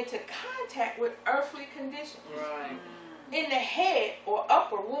into contact with earthly conditions. Right. In the head or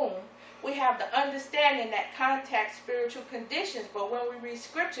upper room, we have the understanding that contacts spiritual conditions. But when we read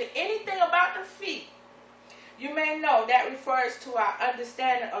scripture, anything about the feet, you may know that refers to our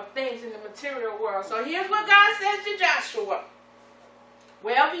understanding of things in the material world. So here's what God says to Joshua.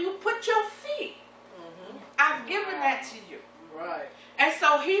 Wherever you put your feet, I've given that to you. Right. And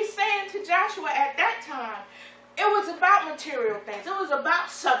so he's saying to Joshua at that time, it was about material things. It was about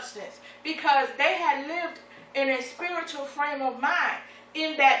substance, because they had lived in a spiritual frame of mind,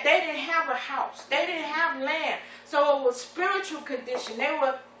 in that they didn't have a house. They didn't have land. So it was spiritual condition. They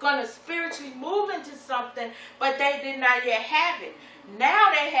were going to spiritually move into something, but they did not yet have it.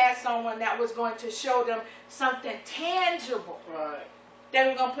 Now they had someone that was going to show them something tangible. Right. They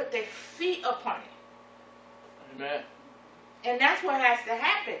were going to put their feet upon it. Amen. And that's what has to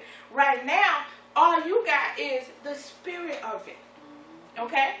happen. Right now, all you got is the spirit of it.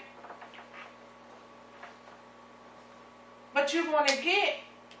 Okay? But you're going to get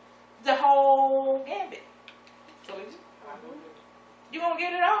the whole gambit. You're going to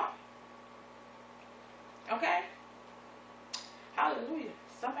get it all. Okay? Hallelujah.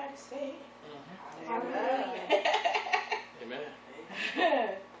 Somebody say it. Amen. Amen.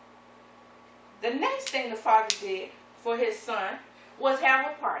 The next thing the Father did for his son was have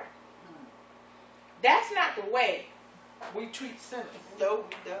a party. That's not the way we treat sinners. No.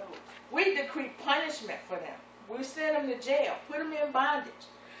 We decree punishment for them. We send them to jail, put them in bondage.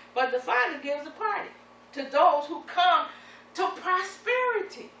 But the Father gives a party to those who come to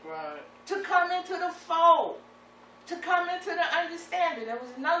prosperity, Right. to come into the fold, to come into the understanding. There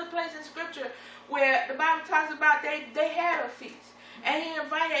was another place in Scripture where the Bible talks about they had a feast. And he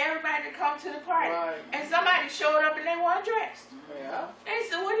invited everybody to come to the party. Right. And somebody showed up and they weren't dressed. Yeah. They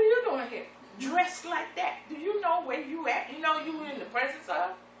said, what are you doing here? Dressed like that. Do you know where you at? You know you in the presence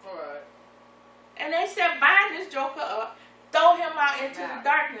of? Right. And they said, bind this joker up, throw him out into the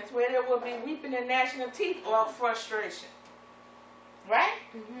darkness where there will be weeping and gnashing of teeth or frustration. Right?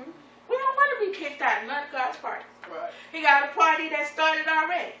 We don't want to be kicked out of none of God's parties. Right. He got a party that started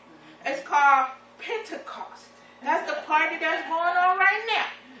already. It's called Pentecost. That's the party that's going on right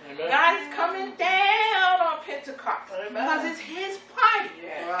now. Amen. God is coming down on Pentecost because it's His party.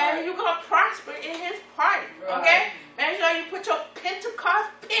 Yeah. And you're going to prosper in His party. Okay? Make sure you put your Pentecost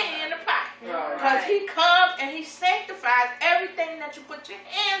penny in the pot. Right. Because He comes and He sanctifies everything that you put your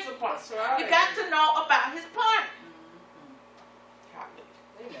hands upon. That's right. You got to know about His party.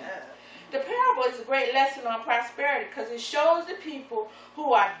 Amen. The parable is a great lesson on prosperity because it shows the people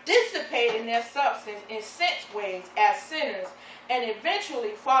who are dissipating their substance in sense ways as sinners and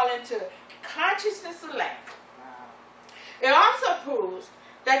eventually fall into consciousness of lack. It also proves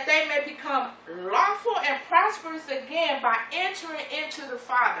that they may become lawful and prosperous again by entering into the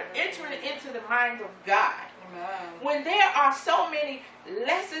Father, entering into the mind of God. Amen. When there are so many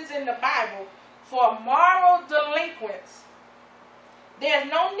lessons in the Bible for moral delinquents,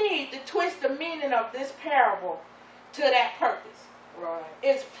 there's no need to twist the meaning of this parable to that purpose. Right.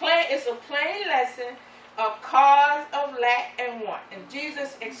 It's a plain lesson of cause of lack and want. And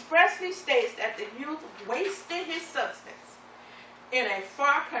Jesus expressly states that the youth wasted his substance in a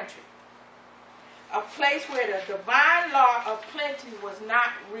far country, a place where the divine law of plenty was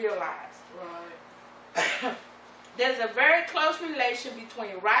not realized. Right. There's a very close relation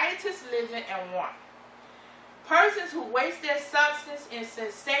between riotous living and want. Persons who waste their substance in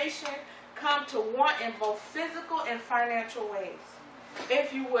sensation come to want in both physical and financial ways.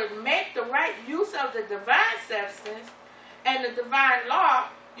 If you would make the right use of the divine substance and the divine law,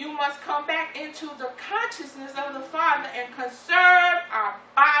 you must come back into the consciousness of the Father and conserve our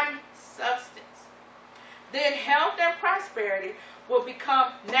body substance. Then health and prosperity will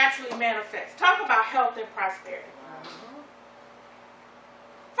become naturally manifest. Talk about health and prosperity.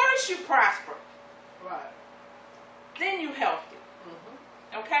 First you prosper. Right. Then you healthy.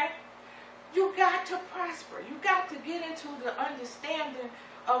 Okay? You got to prosper. You got to get into the understanding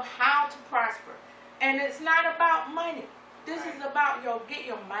of how to prosper. And it's not about money. This is about get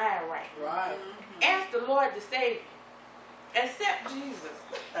your mind right. Right. Ask the Lord to save you. Accept Jesus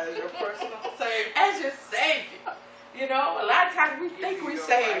As your personal savior. as your Savior. You know, a lot of times we think we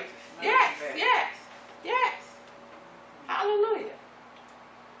saved. Yes, yes, yes. Hallelujah.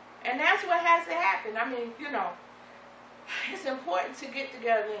 And that's what has to happen. I mean, it's important to get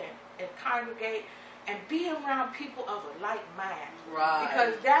together and congregate and be around people of a like mind. Right.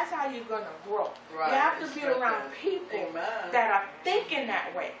 Because that's how you're going to grow. Right. You have to be Exactly. around people Amen. that are thinking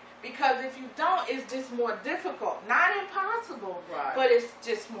that way. Because if you don't, it's just more difficult. Not impossible, Right. but it's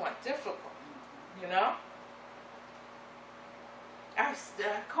just more difficult. You know? I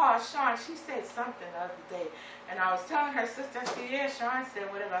called Sean. She said something the other day. And I was telling her sister, I said, yeah, Sean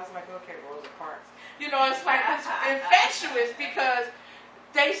said whatever. I was like, okay, Rosa Parks. It's like it's infectious because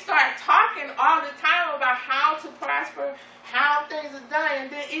they start talking all the time about how to prosper, how things are done, and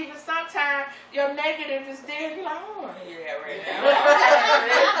then even sometimes your negative is there, and you're like, oh, yeah, right now.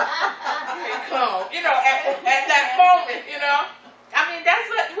 Here it comes. At that moment, I mean, that's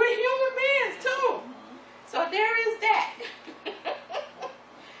what, we're human beings too. So there is that.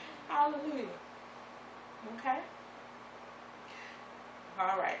 Hallelujah. Okay?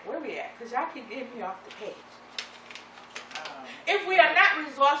 All right, where we at? Because y'all keep getting me off the page. If we are not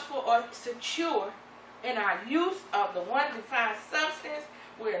resourceful or secure in our use of the one defined substance,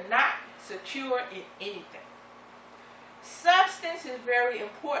 we are not secure in anything. Substance is a very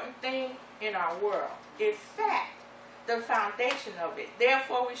important thing in our world. In fact, the foundation of it.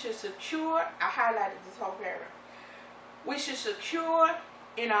 Therefore, we should secure, I highlighted this whole paragraph. We should secure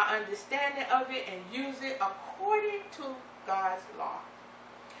in our understanding of it and use it according to God's law.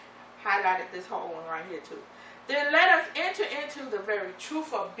 Highlighted this whole one right here too. Then let us enter into the very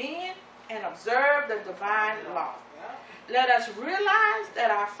truth of being and observe the divine law. Let us realize that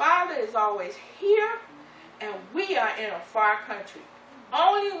our Father is always here and we are in a far country.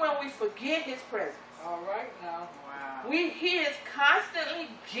 Only when we forget His presence. All right now. Wow. He is constantly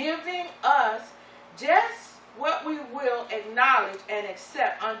giving us just what we will acknowledge and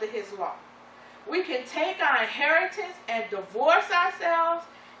accept under His law. We can take our inheritance and divorce ourselves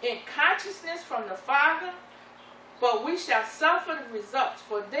in consciousness from the Father, but we shall suffer the results.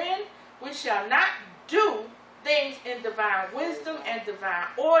 For then we shall not do things in divine wisdom and divine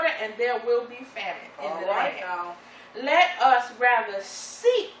order, and there will be famine in the land. Now. Let us rather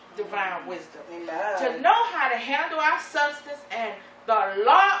seek divine wisdom Amen. to know how to handle our substance, and the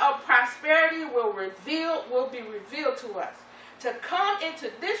law of prosperity will be revealed to us. To come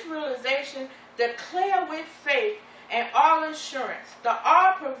into this realization, declare with faith and all assurance, the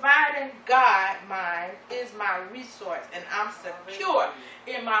all-providing God, mine, is my resource, and I'm secure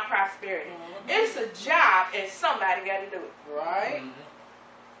in my prosperity. It's a job and somebody got to do it. Right.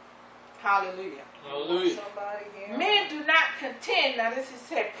 Hallelujah. Hallelujah. Somebody here. Men do not contend. Now this is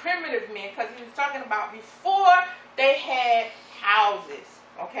said primitive men because he was talking about before they had houses.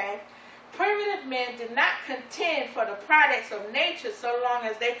 Okay? Primitive men did not contend for the products of nature so long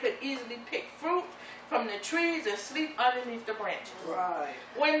as they could easily pick fruit from the trees and sleep underneath the branches. Right.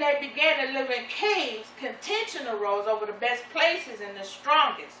 When they began to live in caves, contention arose over the best places, and the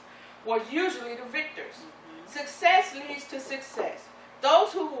strongest were usually the victors. Success leads to success.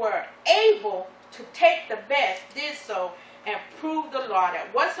 Those who were able to take the best did so and proved the law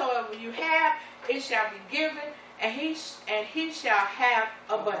that whatsoever you have, it shall be given, and he shall have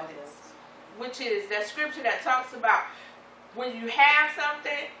abundance. Which is that scripture that talks about when you have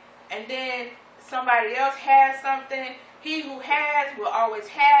something and then somebody else has something, he who has will always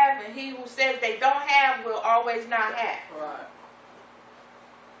have, and he who says they don't have will always not have. Right.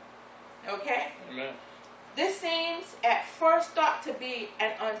 Okay? Amen. This seems at first thought to be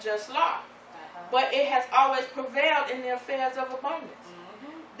an unjust law, but it has always prevailed in the affairs of abundance.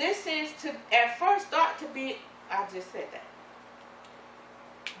 This seems to at first thought to be, I just said that.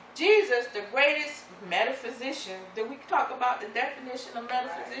 Jesus, the greatest metaphysician, did we talk about the definition of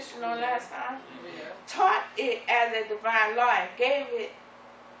metaphysician on last time? Yeah. Taught it as a divine law and gave it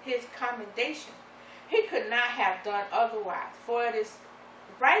his commendation. He could not have done otherwise, for it is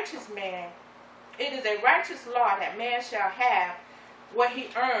righteous man, it is a righteous law that man shall have what he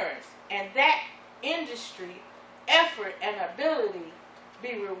earns, and that industry, effort, and ability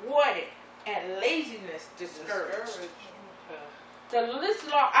be rewarded, and laziness discouraged. This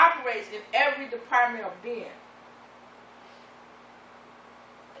law operates in every department of being.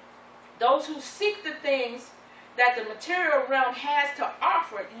 Those who seek the things that the material realm has to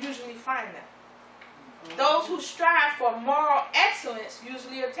offer usually find them. Those who strive for moral excellence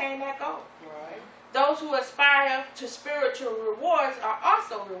usually attain that goal. Right. Those who aspire to spiritual rewards are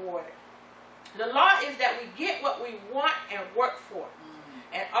also rewarded. The law is that we get what we want and work for.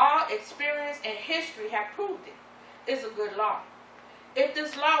 And all experience and history have proved it. It's a good law. If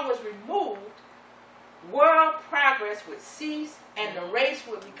this law was removed, world progress would cease and the race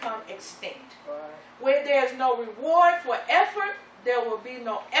would become extinct. Right. Where there is no reward for effort, there will be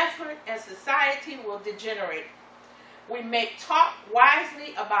no effort and society will degenerate. We may talk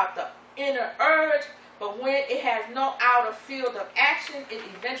wisely about the inner urge, but when it has no outer field of action, it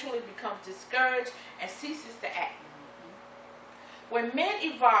eventually becomes discouraged and ceases to act. When men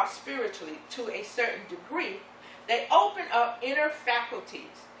evolve spiritually to a certain degree, they open up inner faculties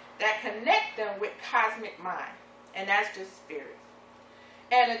that connect them with cosmic mind, and that's just spirit,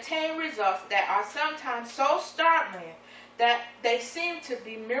 and attain results that are sometimes so startling that they seem to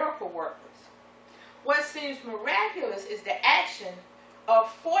be miracle workers. What seems miraculous is the action of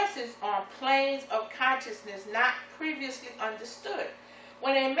forces on planes of consciousness not previously understood.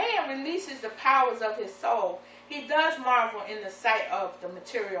 When a man releases the powers of his soul, he does marvel in the sight of the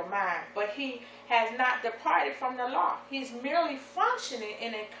material mind, but he has not departed from the law. He's merely functioning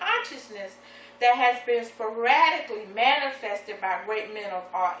in a consciousness that has been sporadically manifested by great men of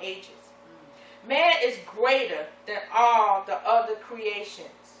all ages. Man is greater than all the other creations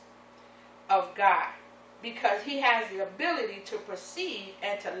of God because he has the ability to perceive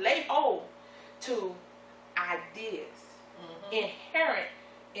and to lay hold to ideas inherent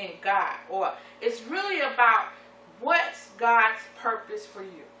in God. Or it's really about what's God's purpose for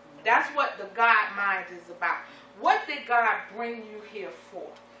you. That's what the God mind is about. What did God bring you here for?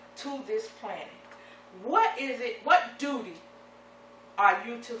 To this planet. What is it? What duty are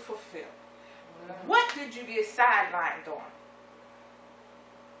you to fulfill? What did you get sidelined on?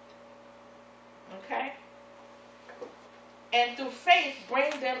 Okay? And through faith,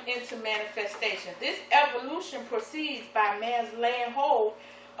 bring them into manifestation. This evolution proceeds by man's laying hold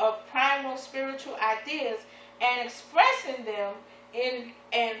of primal spiritual ideas and expressing them in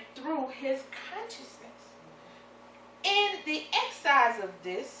and through his consciousness. In the exercise of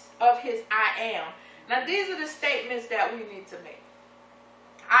this, of his I am. Now these are the statements that we need to make.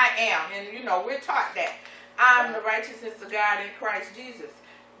 I am, and you know, we're taught that. I'm the righteousness of God in Christ Jesus.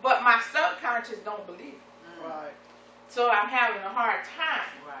 But my subconscious don't believe it. Right. So I'm having a hard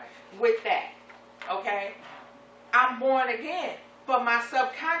time with that. Okay? I'm born again, but my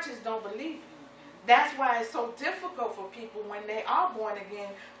subconscious don't believe it. That's why it's so difficult for people when they are born again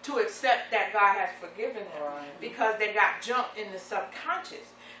to accept that God has forgiven them. Because they got jumped in the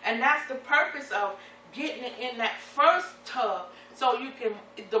subconscious. And that's the purpose of getting it in that first tub. So you can,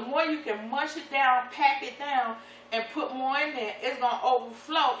 the more you can mush it down, pack it down, and put more in there, it's going to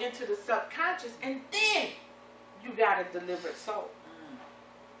overflow into the subconscious. And then you got a delivered soul.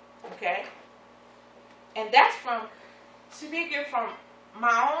 Okay? And that's from speaking from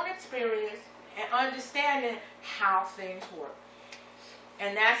my own experience and understanding how things work.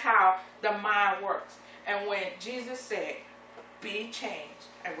 And that's how the mind works. And when Jesus said, be changed,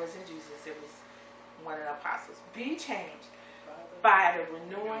 it wasn't Jesus, it was one of the apostles, be changed by the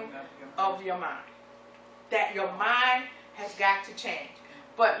renewing of your mind. That your mind has got to change.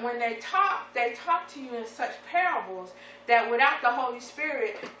 But when they talk to you in such parables that without the Holy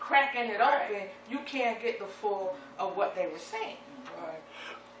Spirit cracking it open, you can't get the full of what they were saying.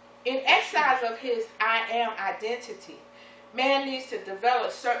 In exercise of his I am identity, man needs to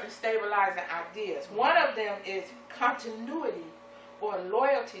develop certain stabilizing ideas. One of them is continuity or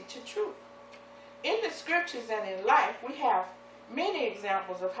loyalty to truth. In the scriptures and in life, we have many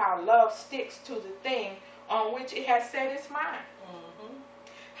examples of how love sticks to the thing on which it has set its mind.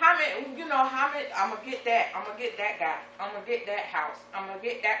 How many, I'm going to get that guy, I'm going to get that house, I'm going to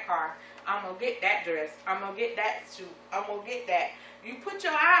get that car, I'm going to get that dress, I'm going to get that suit, I'm going to get that. You put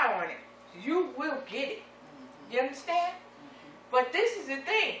your eye on it, you will get it. You understand? But this is the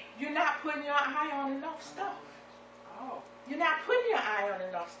thing, you're not putting your eye on enough stuff. You're not putting your eye on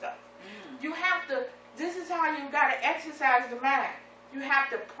enough stuff. You have to, this is how you got to exercise the mind. You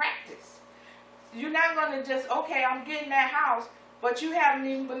have to practice. You're not going to just, okay, I'm getting that house, but you haven't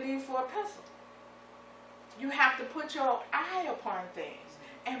even believed for a pencil. You have to put your eye upon things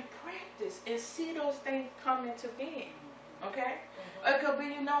and practice and see those things come into being. Okay? It could be,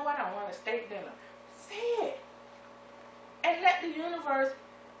 you know what, I want a steak dinner. Say it. And let the universe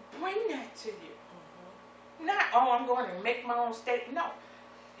bring that to you. Not, oh, I'm going to make my own steak. No.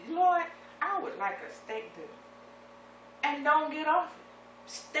 Lord, I would like a steak dinner. And don't get off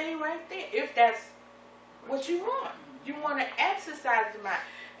it. Stay right there if that's what you want. You want to exercise the mind.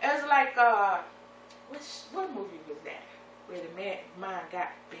 It's like, what movie was that? Where the mind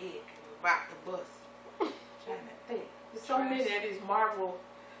got big about the bus. Trying to think. There's so many of these Marvel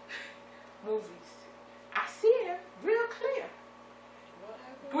movies. I see it real clear.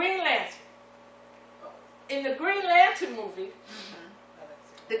 Green Lantern. In the Green Lantern movie,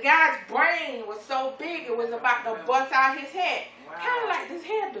 the guy's brain was so big it was about to bust out his head. Kind of like this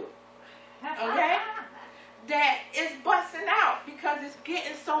hairdo. Okay? That is busting out because it's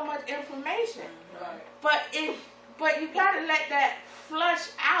getting so much information. But you got to let that flush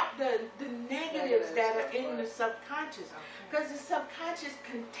out the negatives that are in the subconscious. Because the subconscious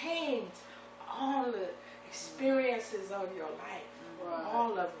contains all the experiences of your life.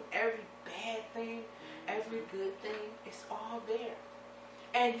 All of them. Every bad thing, every good thing, it's all there.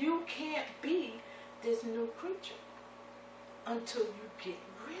 And you can't be this new creature until you get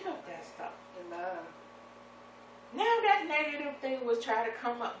rid of that stuff. Now that negative thing was trying to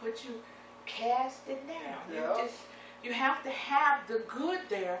come up, but you cast it down. You have to have the good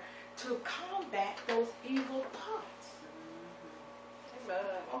there to combat those evil parts.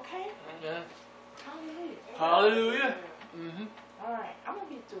 Okay? Amen. Hallelujah. Hallelujah. All right, I'm going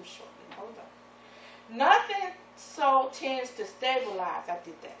to be through shortly. Hold on. Nothing so tends to stabilize. I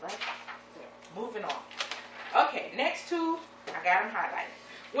did that, right? Moving on. Okay, next two, I got them highlighted.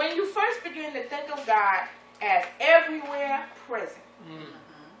 When you first begin to think of God as everywhere present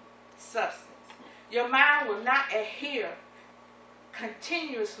substance, your mind will not adhere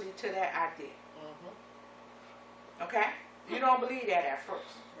continuously to that idea. Okay? You don't believe that at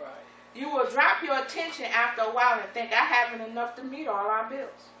first. You will drop your attention after a while and think, I haven't enough to meet all our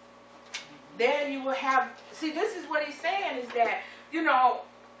bills. Then you will have, see, this is what he's saying is that, you know,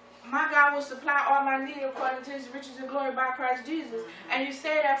 my God will supply all my need according to his riches and glory by Christ Jesus. And you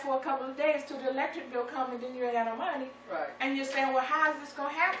say that for a couple of days till the electric bill comes and then you ain't got no money. And you're saying, well, how is this going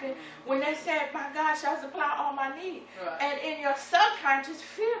to happen? When they said, my God shall supply all my need. And in your subconscious,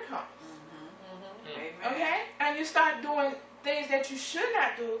 fear comes. Okay? And you start doing things that you should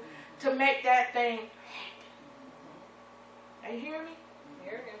not do to make that thing happen. Are you hearing me?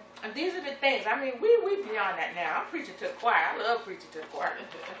 And these are the things. I mean, we beyond that now. I'm preaching to the choir. I love preaching to the choir.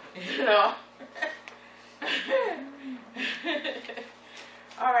 You know.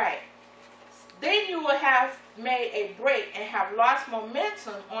 All right. Then you will have made a break and have lost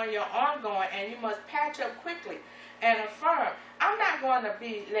momentum on your ongoing, and you must patch up quickly and affirm, I'm not going to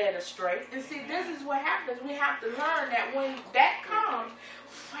be led astray. And see, this is what happens. We have to learn that when that comes,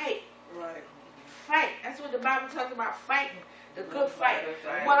 fight. Fight. That's what the Bible talks about, fighting. The good fight.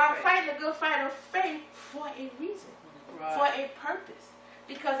 Well, I'm fighting the good fight of faith for a reason, for a purpose.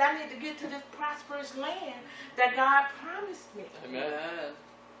 Because I need to get to this prosperous land that God promised me. Amen.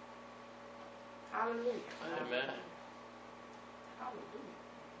 Hallelujah. Amen. Hallelujah.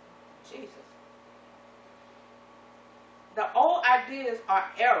 Jesus. The old ideas are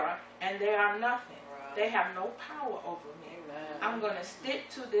error and they are nothing. Right. They have no power over me. Amen. I'm going to stick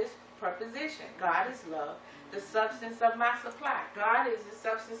to this proposition. God is love, the substance of my supply. God is the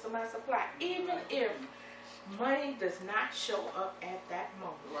substance of my supply. Even if money does not show up at that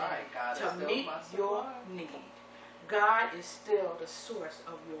moment Right. God is to still meet my your supply. need, God is still the source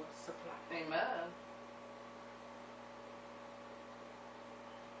of your supply. Amen.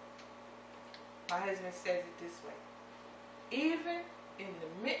 My husband says it this way. Even in the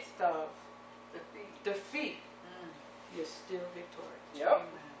midst of Defeat. defeat, Mm. you're still victorious. Yep.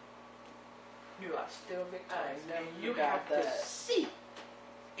 Amen. You are still victorious. I never And you forgot have to that. see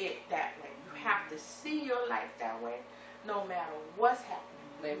it that way. You have to see your life that way no matter what's happening.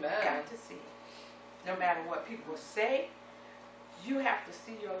 You Amen. got to see it. No matter what people say, you have to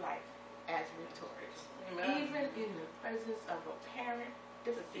see your life as victorious. Amen. Even in the presence of apparent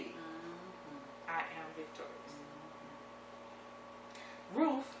defeat, Mhm. I am victorious.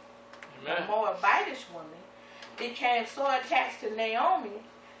 Ruth, the Amen. Moabitish woman, became so attached to Naomi,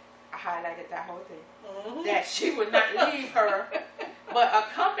 I highlighted that whole thing, Mhm. that she would not leave her, but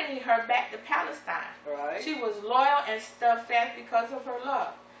accompany her back to Palestine. Right. She was loyal and steadfast because of her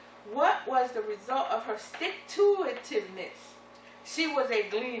love. What was the result of her stick-to-itiveness? She was a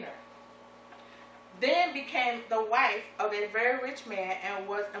gleaner. Then became the wife of a very rich man and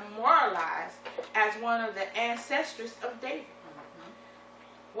was immortalized as one of the ancestors of David. Mhm.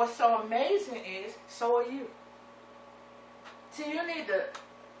 What's so amazing is, so are you. See, you need to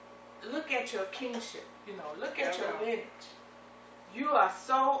look at your kingship, look at your lineage. You are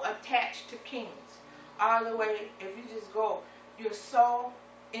so attached to kings. All the way, if you just go, you're so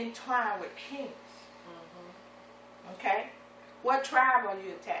entwined with kings. Mhm. Okay? What tribe are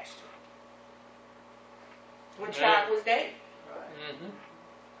you attached to? What Amen. tribe was David? Right. Mm-hmm.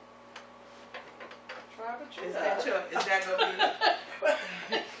 Tribe of Judah. Is that gonna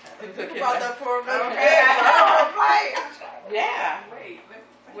Think about that for a minute. Okay. Right. Yeah. Wait. Let me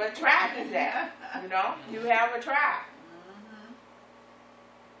think. What tribe is that? You have a tribe. Mhm.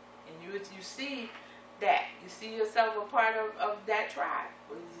 And you see that. You see yourself a part of that tribe.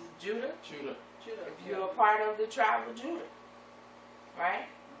 Was it Judah? Judah. Judah. If you're a part of the tribe of Judah. Right?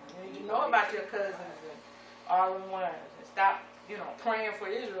 And you know about your cousins and all in ones. And stop, praying for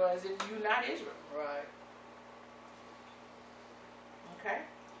Israel as if you're not Israel. Right. Okay?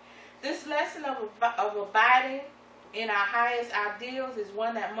 This lesson of abiding in our highest ideals is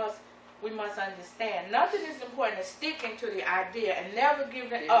one that we must understand. Nothing is important as sticking to the idea and never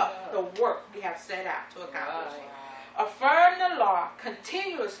giving up the work we have set out to accomplish. Right. Affirm the law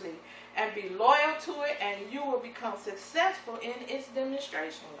continuously and be loyal to it, and you will become successful in its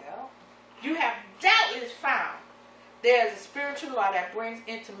demonstration. Yeah. You have doubtless found there is a spiritual law that brings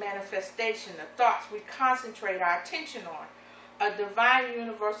into manifestation the thoughts we concentrate our attention on. A divine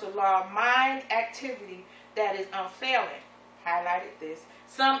universal law of mind activity that is unfailing. Highlighted this.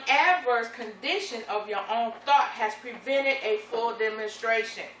 Some adverse condition of your own thought has prevented a full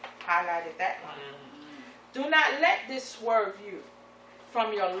demonstration. Highlighted that one. Do not let this swerve you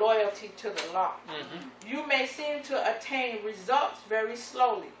from your loyalty to the law. Mm-hmm. You may seem to attain results very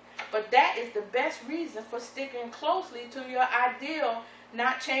slowly, but that is the best reason for sticking closely to your ideal,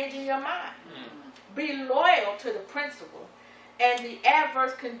 not changing your mind. Mm-hmm. Be loyal to the principle, and the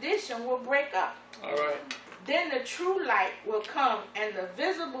adverse condition will break up. All right. Then the true light will come, and the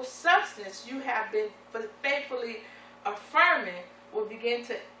visible substance you have been faithfully affirming will begin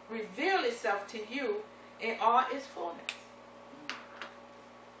to reveal itself to you in all its fullness.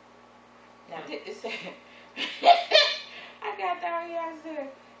 Now, it said, I got down here, I said,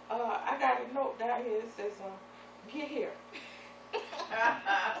 I got a note down here that says, get here. Okay.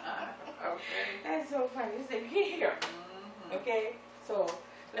 That's so funny. It said, get here. Mhm. Okay? So,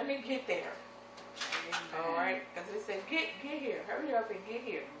 let me get there. Amen. All right? Because it said, get here. Hurry up and get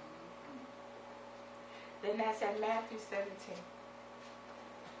here. Then that's at Matthew 17. It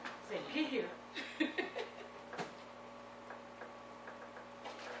said, get here.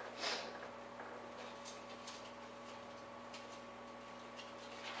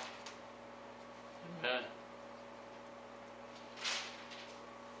 Amen.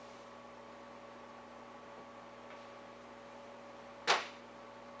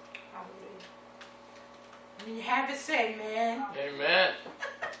 Hallelujah. And you have it say, man. Amen.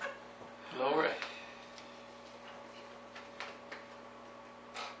 Glory.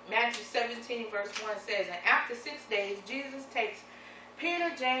 Matthew 17 verse 1 says, and after 6 days, Jesus takes Peter,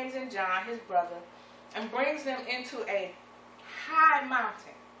 James, and John, his brother, and brings them into a high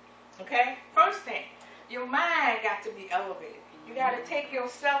mountain. Okay? First thing, your mind got to be elevated. You got to take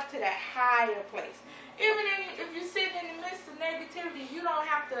yourself to that higher place. Even if you're sitting in the midst of negativity, you don't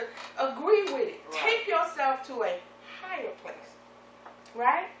have to agree with it. Right. Take yourself to a higher place.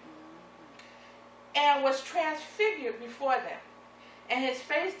 Right? And was transfigured before them. And his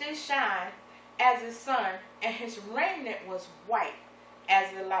face did shine as the sun, and his raiment was white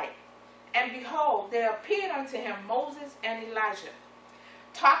as the light. And behold, there appeared unto him Moses and Elijah,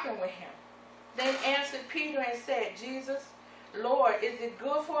 talking with him. Then answered Peter and said, Jesus, Lord, is it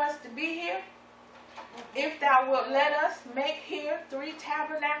good for us to be here? If thou wilt let us make here 3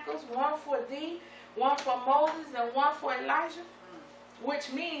 tabernacles, one for thee, one for Moses, and one for Elijah.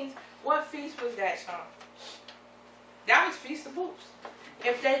 Which means, what feast was that, Sean? That was Feast of Booths.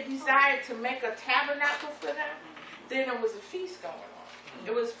 If they decided to make a tabernacle for them, then there was a feast going on.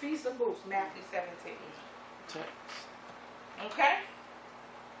 It was Feast of Booths, Matthew 17. Okay?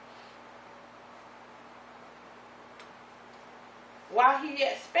 While he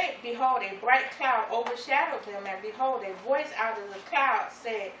yet spake, behold, a bright cloud overshadowed them, and behold, a voice out of the cloud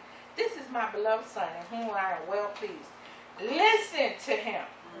said, This is my beloved Son, in whom I am well pleased. Listen to him.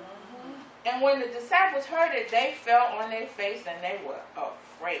 And when the disciples heard it, they fell on their face and they were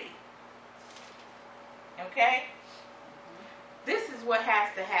afraid. Okay? This is what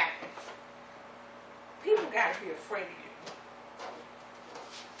has to happen. People got to be afraid of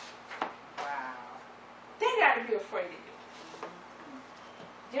you. Wow. They got to be afraid of you.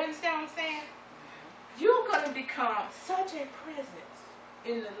 You understand what I'm saying? You're going to become such a presence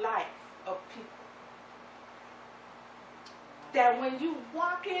in the life of people that when you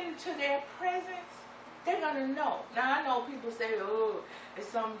walk into their presence, they're going to know. Now, I know people say, oh, there's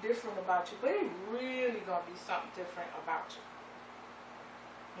something different about you, but it's really going to be something different about you.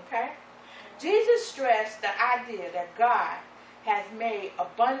 Okay? Jesus stressed the idea that God has made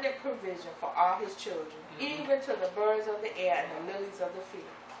abundant provision for all his children, even to the birds of the air and the lilies of the field.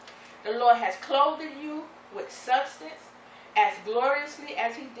 The Lord has clothed you with substance as gloriously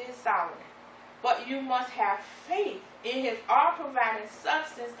as he did Solomon. But you must have faith in his all-providing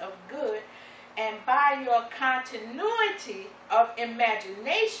substance of good, and by your continuity of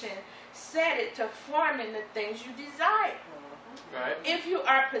imagination, set it to forming the things you desire. Right. If you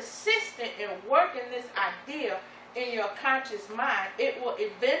are persistent in working this idea in your conscious mind, it will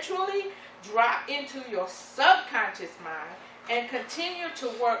eventually drop into your subconscious mind and continue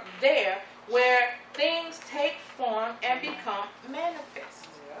to work there where things take form and become manifest.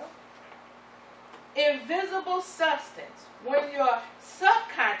 Invisible substance, when your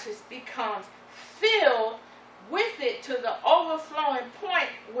subconscious becomes filled with it to the overflowing point,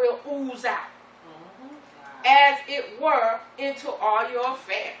 will ooze out, as it were, into all your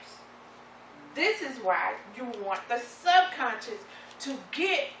affairs. This is why you want the subconscious to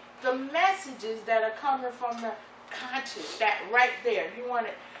get the messages that are coming from the conscious, that right there. You want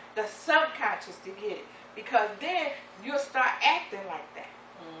it, the subconscious to get it, because then you'll start acting like that.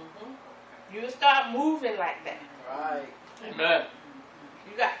 You'll start moving like that. Right. Amen.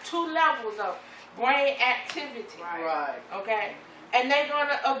 You got 2 levels of brain activity. Right. Okay? And they're going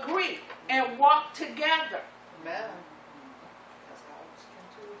to agree and walk together. Amen.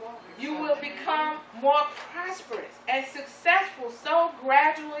 You will become more prosperous and successful so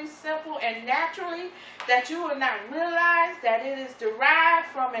gradually, simple, and naturally that you will not realize that it is derived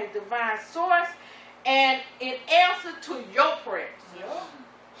from a divine source and in answer to your prayers. Yeah.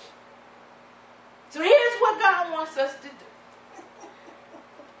 So here's what God wants us to do.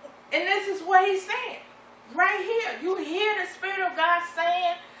 And this is what he's saying. Right here. You hear the Spirit of God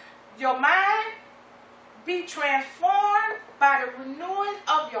saying, your mind be transformed by the renewing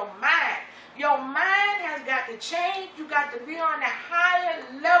of your mind. Your mind has got to change. You got to be on a higher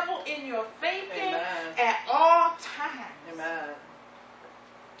level in your thinking. Amen. At all times. Amen.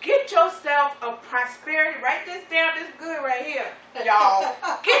 Get yourself a prosperity. Write this down. This is good right here, y'all.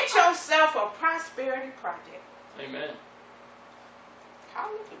 Get yourself a prosperity project. Amen.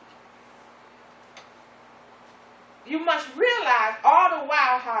 Hallelujah. You must realize all the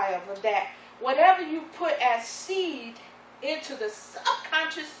while, however, that whatever you put as seed into the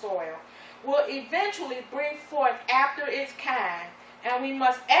subconscious soil will eventually bring forth after its kind, and we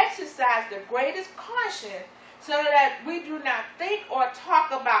must exercise the greatest caution so that we do not think or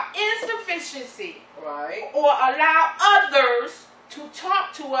talk about insufficiency, Right. or allow others to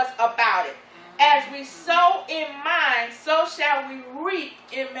talk to us about it. As we sow in mind, so shall we reap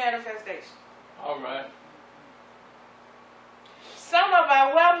in manifestation. All right. Some of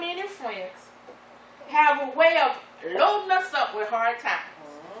our well-meaning friends have a way of loading us up with hard times.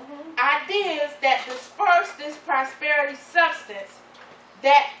 Ideas that disperse this prosperity substance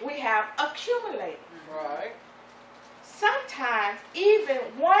that we have accumulated. Right. sometimes even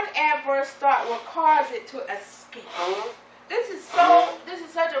one adverse thought will cause it to escape. This is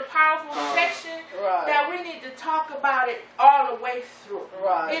such a powerful section Right. that we need to talk about it all the way through.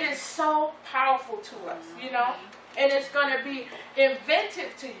 Right. It is so powerful to us, you know. And it's going to be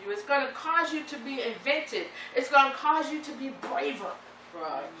inventive to you. It's going to cause you to be inventive. It's going to cause you to be braver.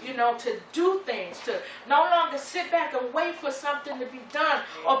 Right. You know, to do things, to no longer sit back and wait for something to be done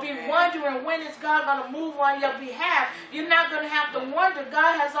or be wondering when is God going to move on your behalf. You're not going to have to wonder.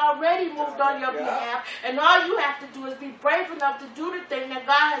 God has already moved on your behalf, and all you have to do is be brave enough to do the thing that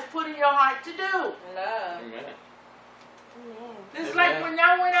God has put in your heart to do. Amen. It's like when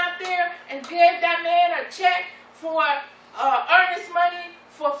y'all went out there and gave that man a check for earnest money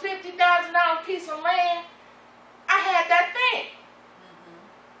for $50,000 piece of land. I had that thing.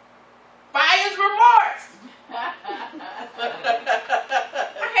 Buyer's remorse.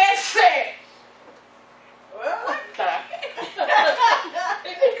 I had said, Well,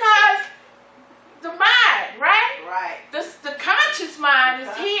 because the mind, right? right. The conscious mind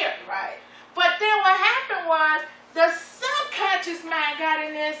is here. Right. But then what happened was the subconscious mind got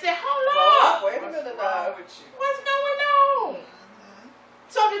in there and said, hold Oh, on, wait a minute now. what's going on?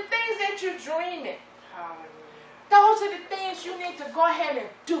 So the things that you're dreaming, those are the things you need to go ahead and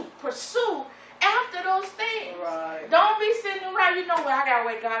do. Pursue after those things. Right. Don't be sitting around, you know what, I gotta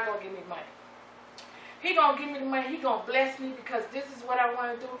wait, God gonna give me money. He gonna give me the money, he gonna bless me because this is what I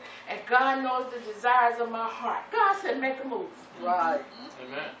want to do. And God knows the desires of my heart. God said make a move. Right.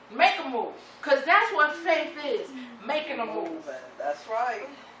 Amen. Make a move. Because that's what faith is. Making a move. That's right.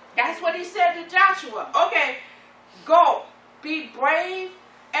 That's what he said to Joshua. Okay, go. Be brave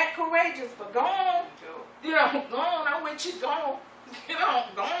and courageous, but go on. You know, go on. I'm with you. Go on. You know,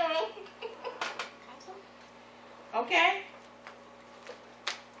 go on. Okay?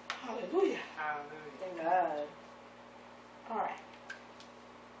 Hallelujah. Thank God. All right.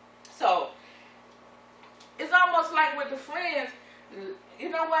 So, it's almost like with the friends, you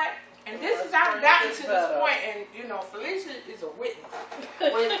know what? And this is, I've gotten to this point, and, you know, Felicia is a witness.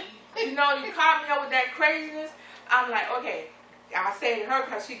 When, you know, you call me up with that craziness, I'm like, okay, I'll say to her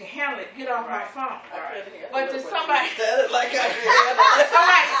because she can handle it, get off my phone. But to somebody, like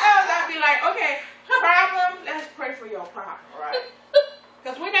somebody else, I'd be like, okay, problem, let's pray for your problem. Right.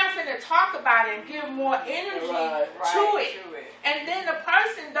 Because we're not going to talk about it and give more energy to it. And then the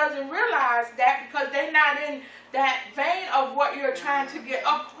person doesn't realize that because they're not in that vein of what you're trying to get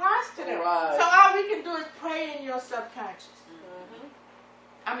across to them. Right. So all we can do is pray in your subconscious.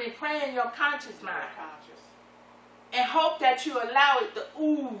 I mean, pray in your conscious mind. And hope that you allow it to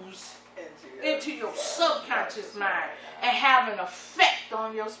ooze into your subconscious mind and have an effect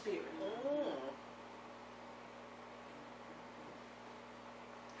on your spirit.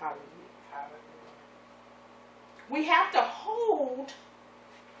 We have to hold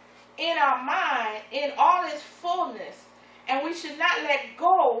in our mind in all its fullness, and we should not let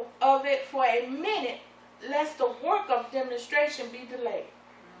go of it for a minute, lest the work of demonstration be delayed.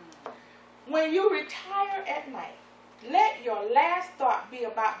 When you retire at night, let your last thought be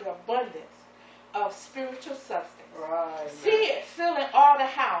about the abundance of spiritual substance. Right. See it filling all the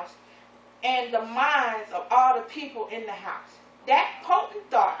house and the minds of all the people in the house. That potent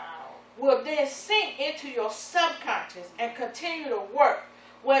thought will then sink into your subconscious and continue to work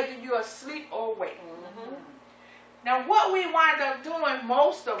whether you're asleep or awake. Now what we wind up doing,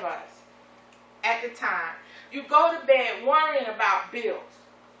 most of us at the time, you go to bed worrying about bills,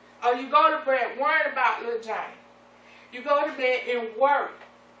 or you go to bed worrying about little Johnny. You go to bed in worry.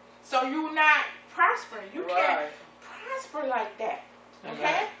 So you're not prospering. You can't prosper like that.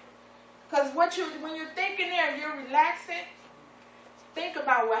 Okay? Because when you're thinking there and you're relaxing, think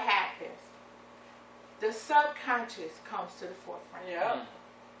about what happens. The subconscious comes to the forefront. Yeah.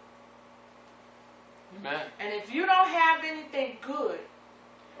 Amen. And if you don't have anything good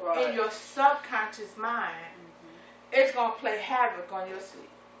in your subconscious mind, it's going to play havoc on your sleep.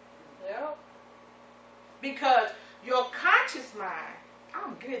 Yeah. Because your conscious mind,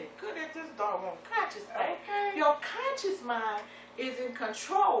 I'm getting good at this doggone conscious thing. Okay. Your conscious mind is in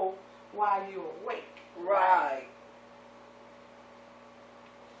control while you're awake. Right.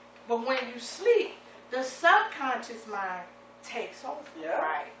 But when you sleep, the subconscious mind takes over. Yeah.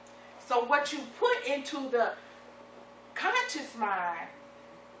 Right. So what you put into the conscious mind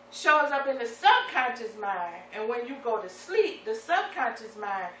shows up in the subconscious mind, and when you go to sleep, the subconscious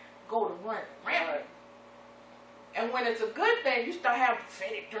mind go to run rampant. And when it's a good thing, you start having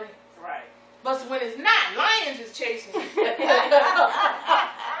prophetic dreams. Right. But when it's not, lions is chasing you.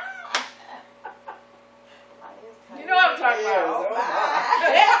 You know what I'm talking about. Oh,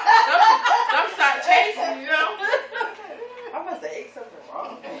 Yeah, some start chasing, you know.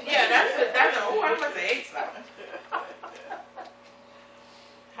 Somebody must have ate something.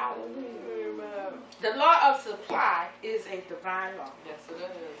 Hallelujah. Amen. The law of supply is a divine law. Yes, it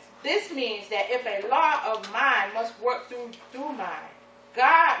is. This means that if a law of mine must work through mine,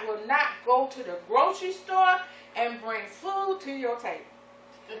 God will not go to the grocery store and bring food to your table.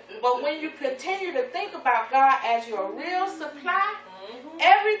 But when you continue to think about God as your real supply,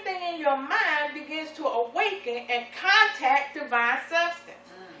 everything in your mind begins to awaken and contact divine substance.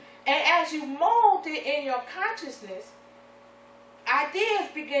 And as you mold it in your consciousness, ideas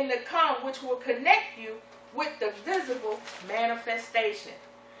begin to come which will connect you with the visible manifestation.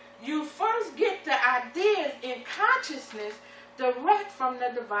 You first get the ideas in consciousness direct from the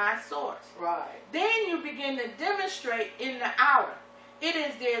divine source. Right. Then you begin to demonstrate in the outer. It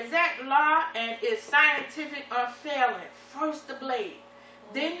is the exact law and is scientific unfailing. First the blade,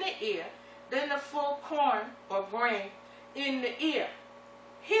 then the ear, then the full corn or grain in the ear.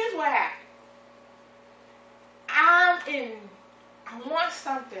 Here's what happened. I want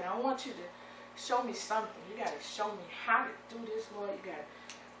something. I want you to show me something. You got to show me how to do this, Lord.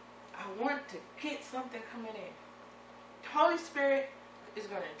 I want to get something coming in. The Holy Spirit is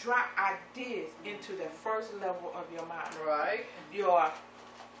going to drop ideas into the first level of your mind. Right. Your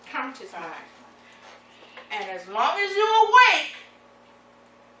conscious mind. And as long as you're awake,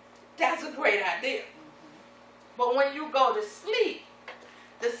 that's a great idea. But when you go to sleep,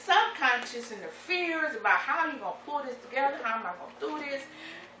 the subconscious and the fears about how you're going to pull this together, how am I going to do this,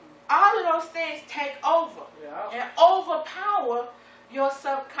 all of those things take over and overpower your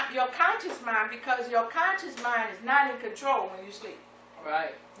conscious mind, because your conscious mind is not in control when you sleep.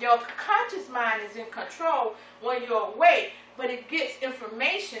 Right. Your conscious mind is in control when you're awake, but it gets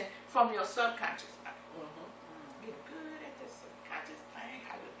information from your subconscious mind. Get good at this subconscious thing.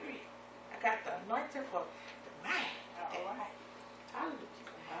 Hallelujah. I got the anointing for the mind. All right. Hallelujah.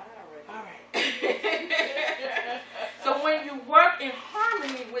 All right. So when you work in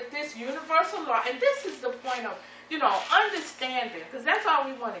harmony with this universal law, and this is the point of, understanding, because that's all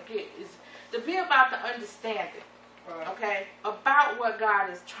we want to get, is to be about the understanding. Right. Okay, about what God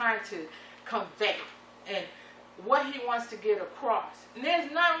is trying to convey and what He wants to get across. And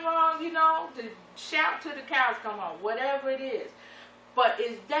there's nothing wrong, to shout till the cows come home, whatever it is. But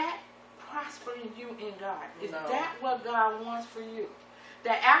is that prospering you in God? Is that what God wants for you?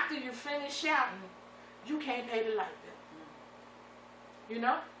 That after you finish shouting, you can't pay the light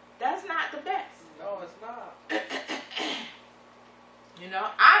bill. That's not the best. No, it's not.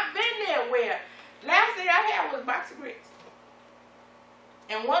 I've been there where last thing I had was a box of grits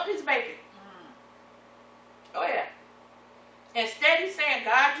and one piece of bacon. Oh yeah. And steady saying,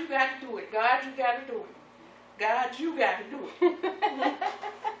 God, you got to do it. God, you got to do it. God, you got to do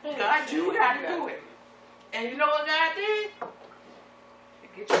it. God, you got to do it. And you know what God did?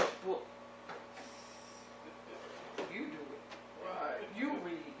 Get your book. You do it. Right. You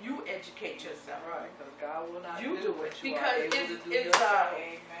read. You educate yourself. Right. Because God will not You do do what it. you Because are able to do it's yourself.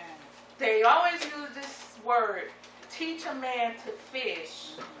 Amen. they always use this word, teach a man to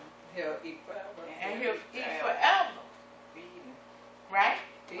fish, He'll eat forever. and he'll eat forever. Right?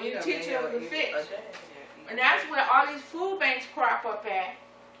 When you teach him to fish. And that's where all these food banks crop up at,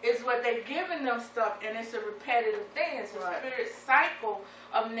 is what they're giving them stuff, and it's a repetitive thing. It's a spirit cycle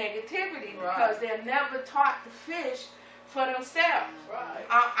of negativity, because they're never taught to fish for themselves. Right.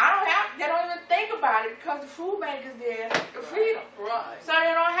 They don't even think about it, because the food bank is there to feed them. Right. So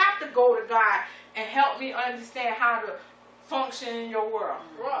they don't have to go to God and help me understand how to function in your world.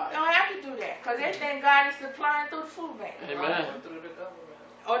 Right. They don't have to do that, because they think God is supplying through the food bank. Amen. Through the government.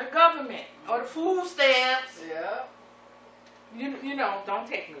 Or the government, or the food stamps. Yeah. Don't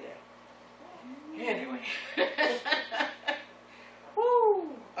take me there. Anyway. Woo!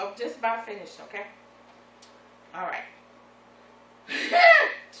 I'm just about finished, okay? All right.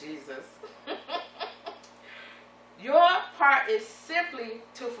 Jesus. Your part is simply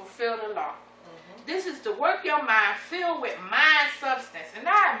to fulfill the law. This is to work your mind filled with mind substance. And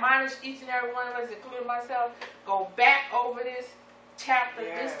I admonish each and every one of us, including myself, go back over this chapter.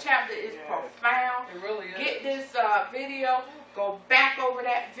 Yes. This chapter is Yes. profound. It really is. Get this video, go back over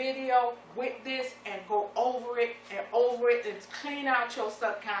that video with this, and go over it and clean out your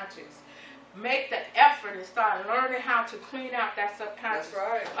subconscious. Make the effort and start learning how to clean out that subconscious. That's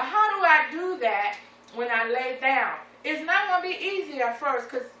right. But how do I do that when I lay down? It's not going to be easy at first,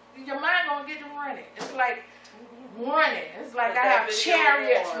 because your mind going to get to running. It's like running. It's like I have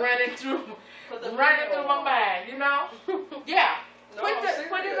chariots running through my mind, Yeah. No, Put I'm it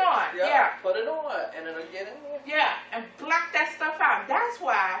serious. on. Yeah. Put it on, and it'll get in there. Yeah, and block that stuff out. That's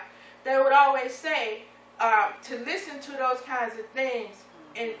why they would always say to listen to those kinds of things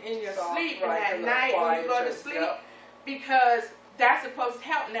in your Soft, sleep right, and a at little night when you go to quieter, sleep, yep. because that's supposed to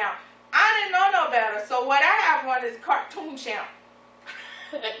help. Now, I didn't know no better, so what I have on is cartoon channel.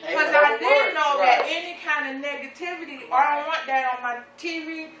 Because I didn't know that any kind of negativity, or I don't want that on my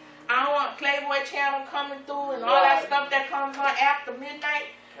TV. I don't want Playboy channel coming through and all that Right. stuff that comes on after midnight.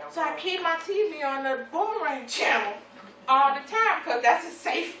 So I keep my TV on the Boomerang channel all the time because that's a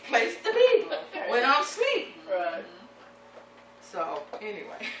safe place to be when I'm asleep. Right. So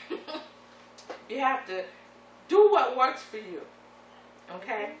anyway, you have to do what works for you,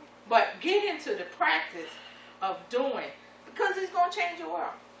 okay? But get into the practice of doing, because it's going to change your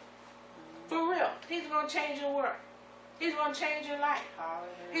world. For real. He's going to change your world. He's going to change your life.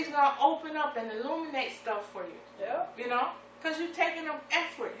 He's going to open up and illuminate stuff for you. Yeah. You know? Because you're taking an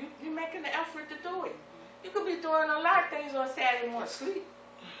effort. You're making the effort to do it. You could be doing a lot of things on Saturday morning, sleep.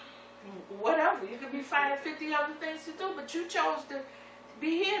 Whatever. You could be finding 50 other things to do, but you chose to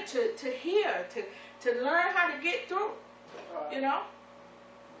be here to hear, to learn how to get through. Right. You know?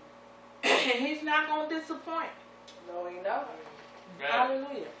 And he's not going to disappoint. No, he not. Right.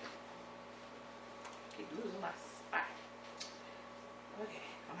 Hallelujah. Keep losing my spot. Okay,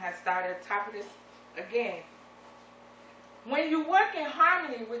 I'm going to start at the top of this again. When you work in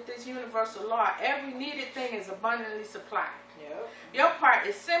harmony with this universal law, every needed thing is abundantly supplied. Yep. Your part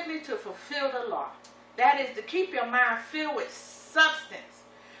is simply to fulfill the law. That is to keep your mind filled with substance,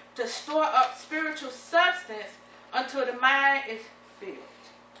 to store up spiritual substance until the mind is filled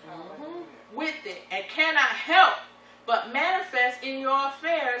with it and cannot help but manifest in your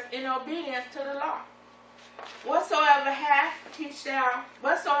affairs in obedience to the law. Whosoever has,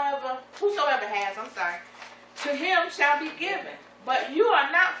 to him shall be given. But you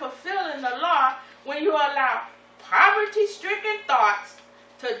are not fulfilling the law when you allow poverty-stricken thoughts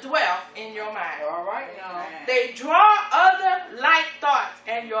to dwell in your mind. All right now. They draw other like thoughts,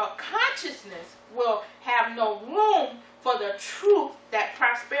 and your consciousness will have no room for the truth that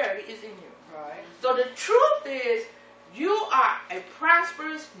prosperity is in you. Right. So the truth is, you are a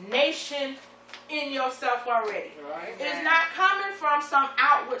prosperous nation in yourself already. Right. It's not coming from some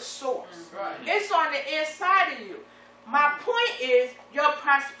outward source. Right. It's on the inside of you. My point is, your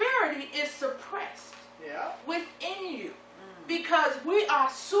prosperity is suppressed Yeah. within you, because we are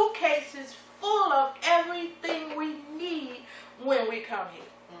suitcases full of everything we need when we come here.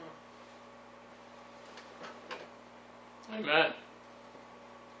 Amen.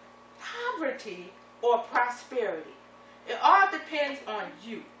 Poverty or prosperity, it all depends on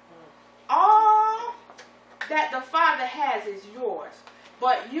you. All that the Father has is yours,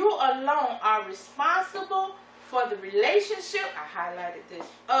 but you alone are responsible for the relationship, I highlighted this,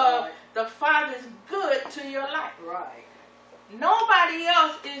 of the Father's good to your life. Right. Nobody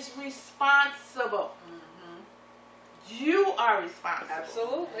else is responsible. You are responsible.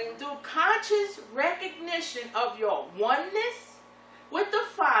 Absolutely. Through conscious recognition of your oneness with the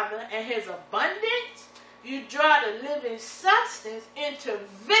Father and His abundance, you draw the living substance into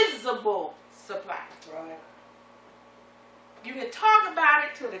visible supply. Right. You can talk about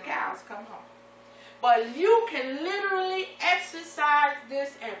it till the cows come home, but you can literally exercise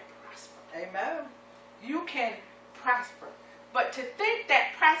this and prosper. Amen. You can prosper. But to think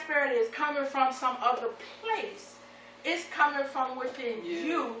that prosperity is coming from some other place, it's coming from within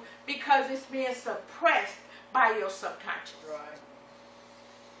you because it's being suppressed by your subconscious. Right.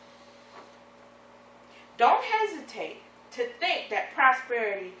 Don't hesitate to think that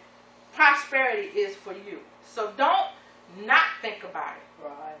prosperity is for you. So don't not think about it.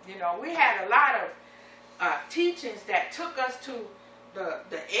 Right. You know, we had a lot of teachings that took us to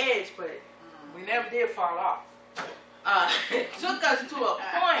the edge, but we never did fall off. It took us to a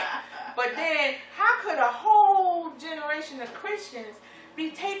point, but then how could a whole generation of Christians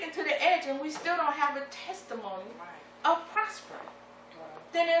be taken to the edge and we still don't have a testimony of prospering?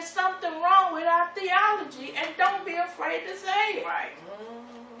 Then there's something wrong with our theology, and don't be afraid to say it. Right.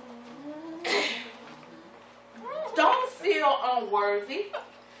 Don't feel unworthy.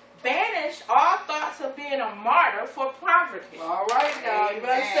 Banish all thoughts of being a martyr for poverty. All right now. You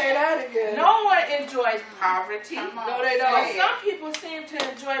better say that again. No one enjoys poverty. Come on. No, they But don't. some people seem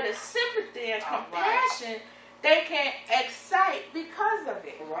to enjoy the sympathy and All right. compassion they can excite because of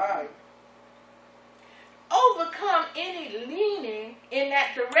it. Right. Overcome any leaning in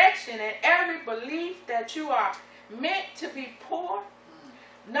that direction and every belief that you are meant to be poor.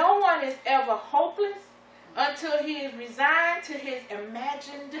 No one is ever hopeless until he is resigned to his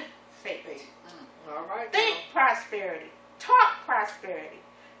imagined fate. All right. Think prosperity. Talk prosperity.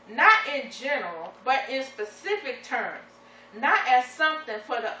 Not in general, but in specific terms. Not as something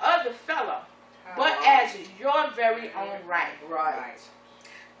for the other fellow, but as your very own right. Right.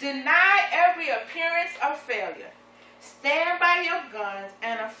 Deny every appearance of failure. Stand by your guns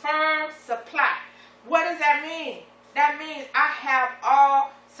and a firm supply. What does that mean? That means I have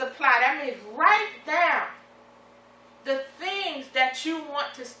all supply. That means write down the things that you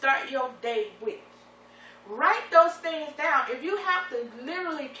want to start your day with. Write those things down. If you have to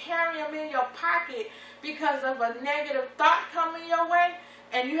literally carry them in your pocket because of a negative thought coming your way,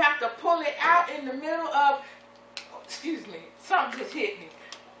 and you have to pull it out in the middle of, excuse me, something just hit me.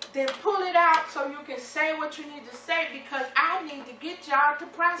 Then pull it out so you can say what you need to say, because I need to get y'all to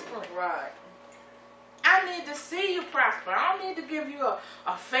prosper. Right. I need to see you prosper. I don't need to give you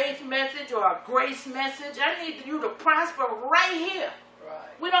a faith message or a grace message. I need you to prosper right here.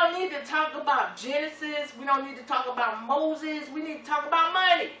 Right. We don't need to talk about Genesis. We don't need to talk about Moses. We need to talk about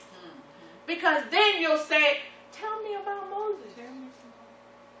money. Because then you'll say, tell me about Moses.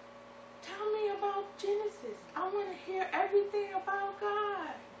 Tell me about Genesis. I want to hear everything about God.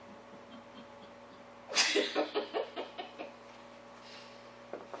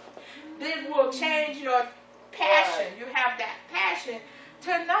 This will change your passion. Right. You have that passion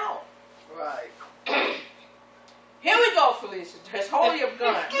to know. Right. Here we go, Felicia. Just hold your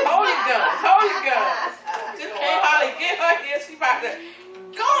guns. Hold your guns. Hold your guns. Just can't hardly get her here. She about to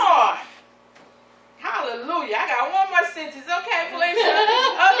gone. Hallelujah. I got one more sentence. Okay, Felicia.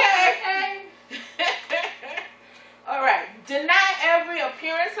 Okay. All right. Deny every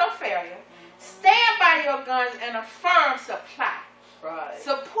appearance of failure. Stand by your guns and a firm supply. Right.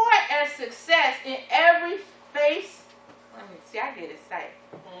 Support and success in every face. Let me see. I get excited.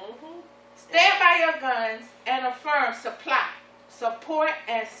 Stand by your guns and a firm supply. Support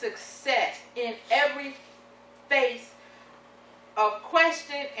and success in every face of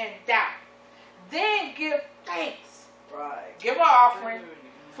question and doubt. Then give thanks. Right. Give an offering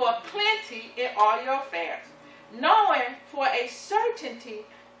for plenty in all your affairs, knowing for a certainty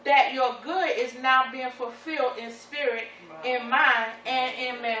that your good is now being fulfilled in spirit, in mind, and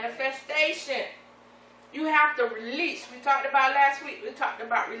in manifestation. You have to release. We talked about last week. We talked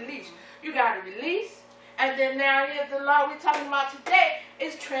about release. You got to release. And then now here's the law we're talking about today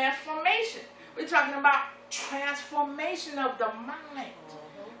is transformation. We're talking about transformation of the mind.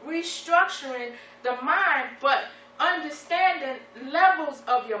 Restructuring the mind, but understanding levels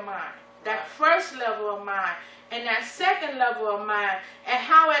of your mind. That first level of mind and that second level of mind, and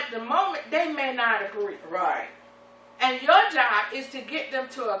how at the moment they may not agree. Right. And your job is to get them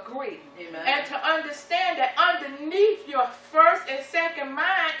to agree. Amen. And to understand that underneath your first and second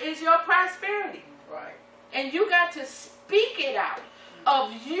mind is your prosperity. Right. And you got to speak it out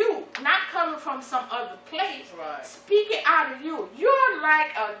of you, not coming from some other place. Right. Speak it out of you. You're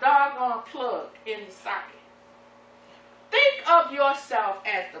like a doggone plug in the socket. Think of yourself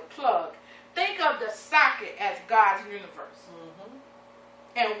as the plug. Think of the socket as God's universe.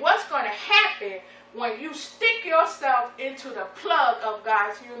 And what's going to happen when you stick yourself into the plug of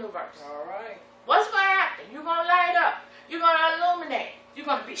God's universe? All right. What's going to happen? You're going to light up. You're going to illuminate. You're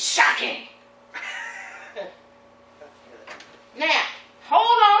going to be shocking. That's good. Now,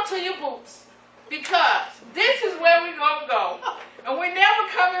 hold on to your boots, because this is where we're going to go. And we're never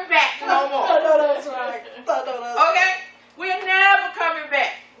coming back no more. I know that's right. I know that's right. Okay? We're never coming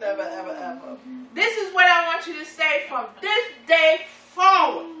back. Never, ever, ever. This is what I want you to say from this day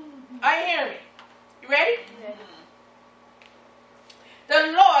forward. Are you hearing me? You ready?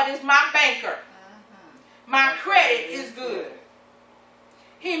 The Lord is my banker. My credit is good.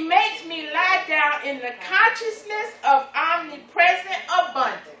 He makes me lie down in the consciousness of omnipresent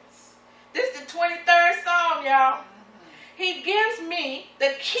abundance. This is the 23rd Psalm, y'all. He gives me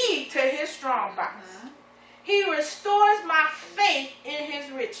the key to his strong box. He restores my faith in his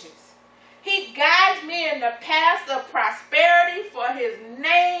riches. He guides me in the paths of prosperity for his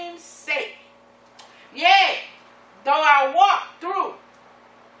name's sake. Yea, though I walk through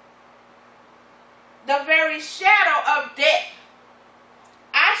the very shadow of death,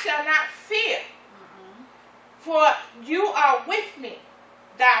 I shall not fear, for you are with me.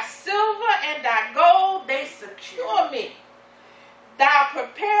 Thy silver and thy gold, they secure me. Thou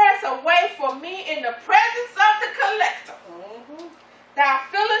preparest a way for me in the presence of the collector. Thou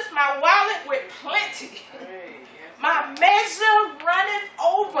fillest my wallet with plenty. My measure runneth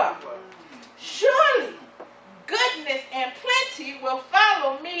over. Surely goodness and plenty will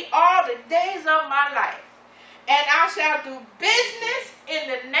follow me all the days of my life, and I shall do business in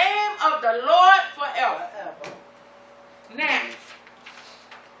the name of the Lord forever. Now,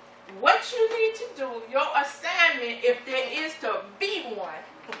 what you need to do, your assignment, if there is to be one,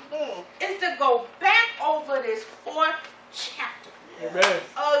 is to go back over this 4th chapter Amen.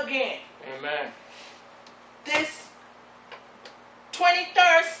 again. Amen. This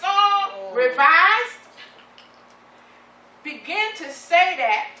 23rd Psalm, revised. Begin to say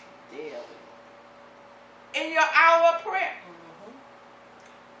that Daily. in your hour of prayer.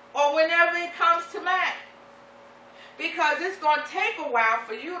 Or whenever it comes to mind. Because it's going to take a while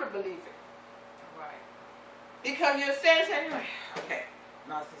for you to believe it. Right. Because you're saying something like, okay,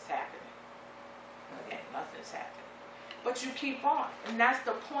 nothing's happening. Okay, nothing's happening. But you keep on. And that's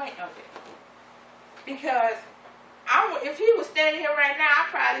the point of it. Because if he was standing here right now, I'd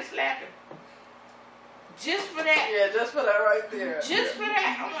probably slap him. Just for that. Yeah, just for that right there. Just for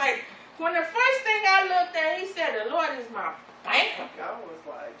that. I'm like, when the first thing I looked at, he said, the Lord is my banker. I was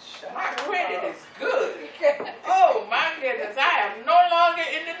like, shut My up. credit is good. Oh my goodness, I am no longer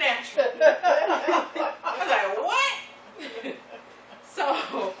in the natural. I was like, what?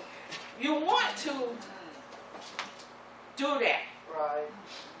 So, you want to do that. Right.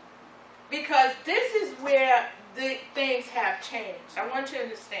 Because this is where the things have changed. I want you to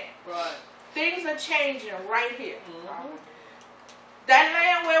understand. Right. Things are changing right here. Mm-hmm. That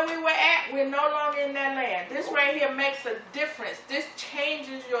land where we were at, we're no longer in that land. This right here makes a difference. This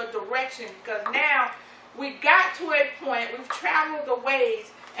changes your direction because now we got to a point, we've traveled the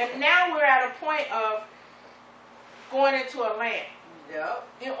ways, and now we're at a point of going into a land. Yep.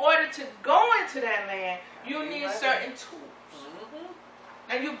 In order to go into that land, you need Right. certain tools. Mm-hmm.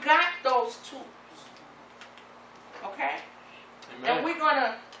 And you got those tools. Okay? Amen. And we're going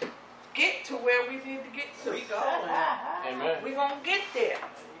to get to where we need to get to. We going. Amen. We're going to get there.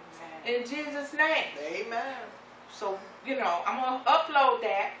 Amen. In Jesus' name. Amen. So, I'm going to upload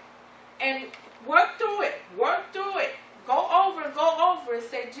that and work through it. Work through it. Go over and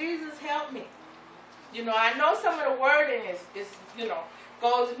say, Jesus, help me. I know some of the wording is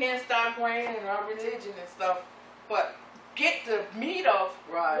goes against our brain and our religion and stuff, but get the meat of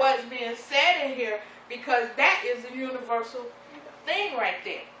Right. what's being said in here because that is a universal thing right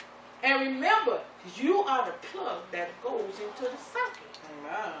there. And remember, you are the plug that goes into the socket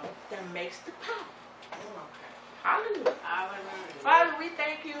Amen. that makes the power. Okay. Hallelujah. Hallelujah. Father, we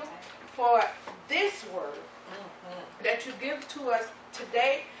thank you for this word Mm-hmm. that you give to us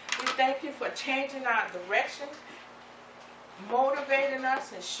today. We thank you for changing our direction, motivating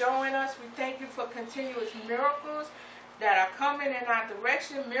us and showing us. We thank you for continuous miracles that are coming in our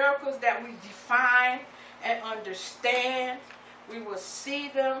direction, miracles that we define and understand. We will see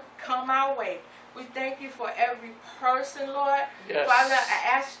them come our way. We thank you for every person, Lord. Yes. Father,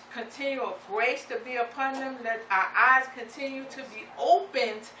 I ask continual grace to be upon them. Let our eyes continue to be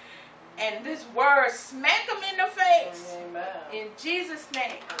opened. And this word, smack them in the face. Amen. In Jesus'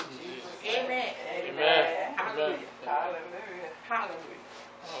 name. Amen. Amen. Hallelujah. Hallelujah. Hallelujah.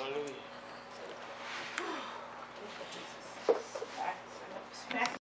 Hallelujah.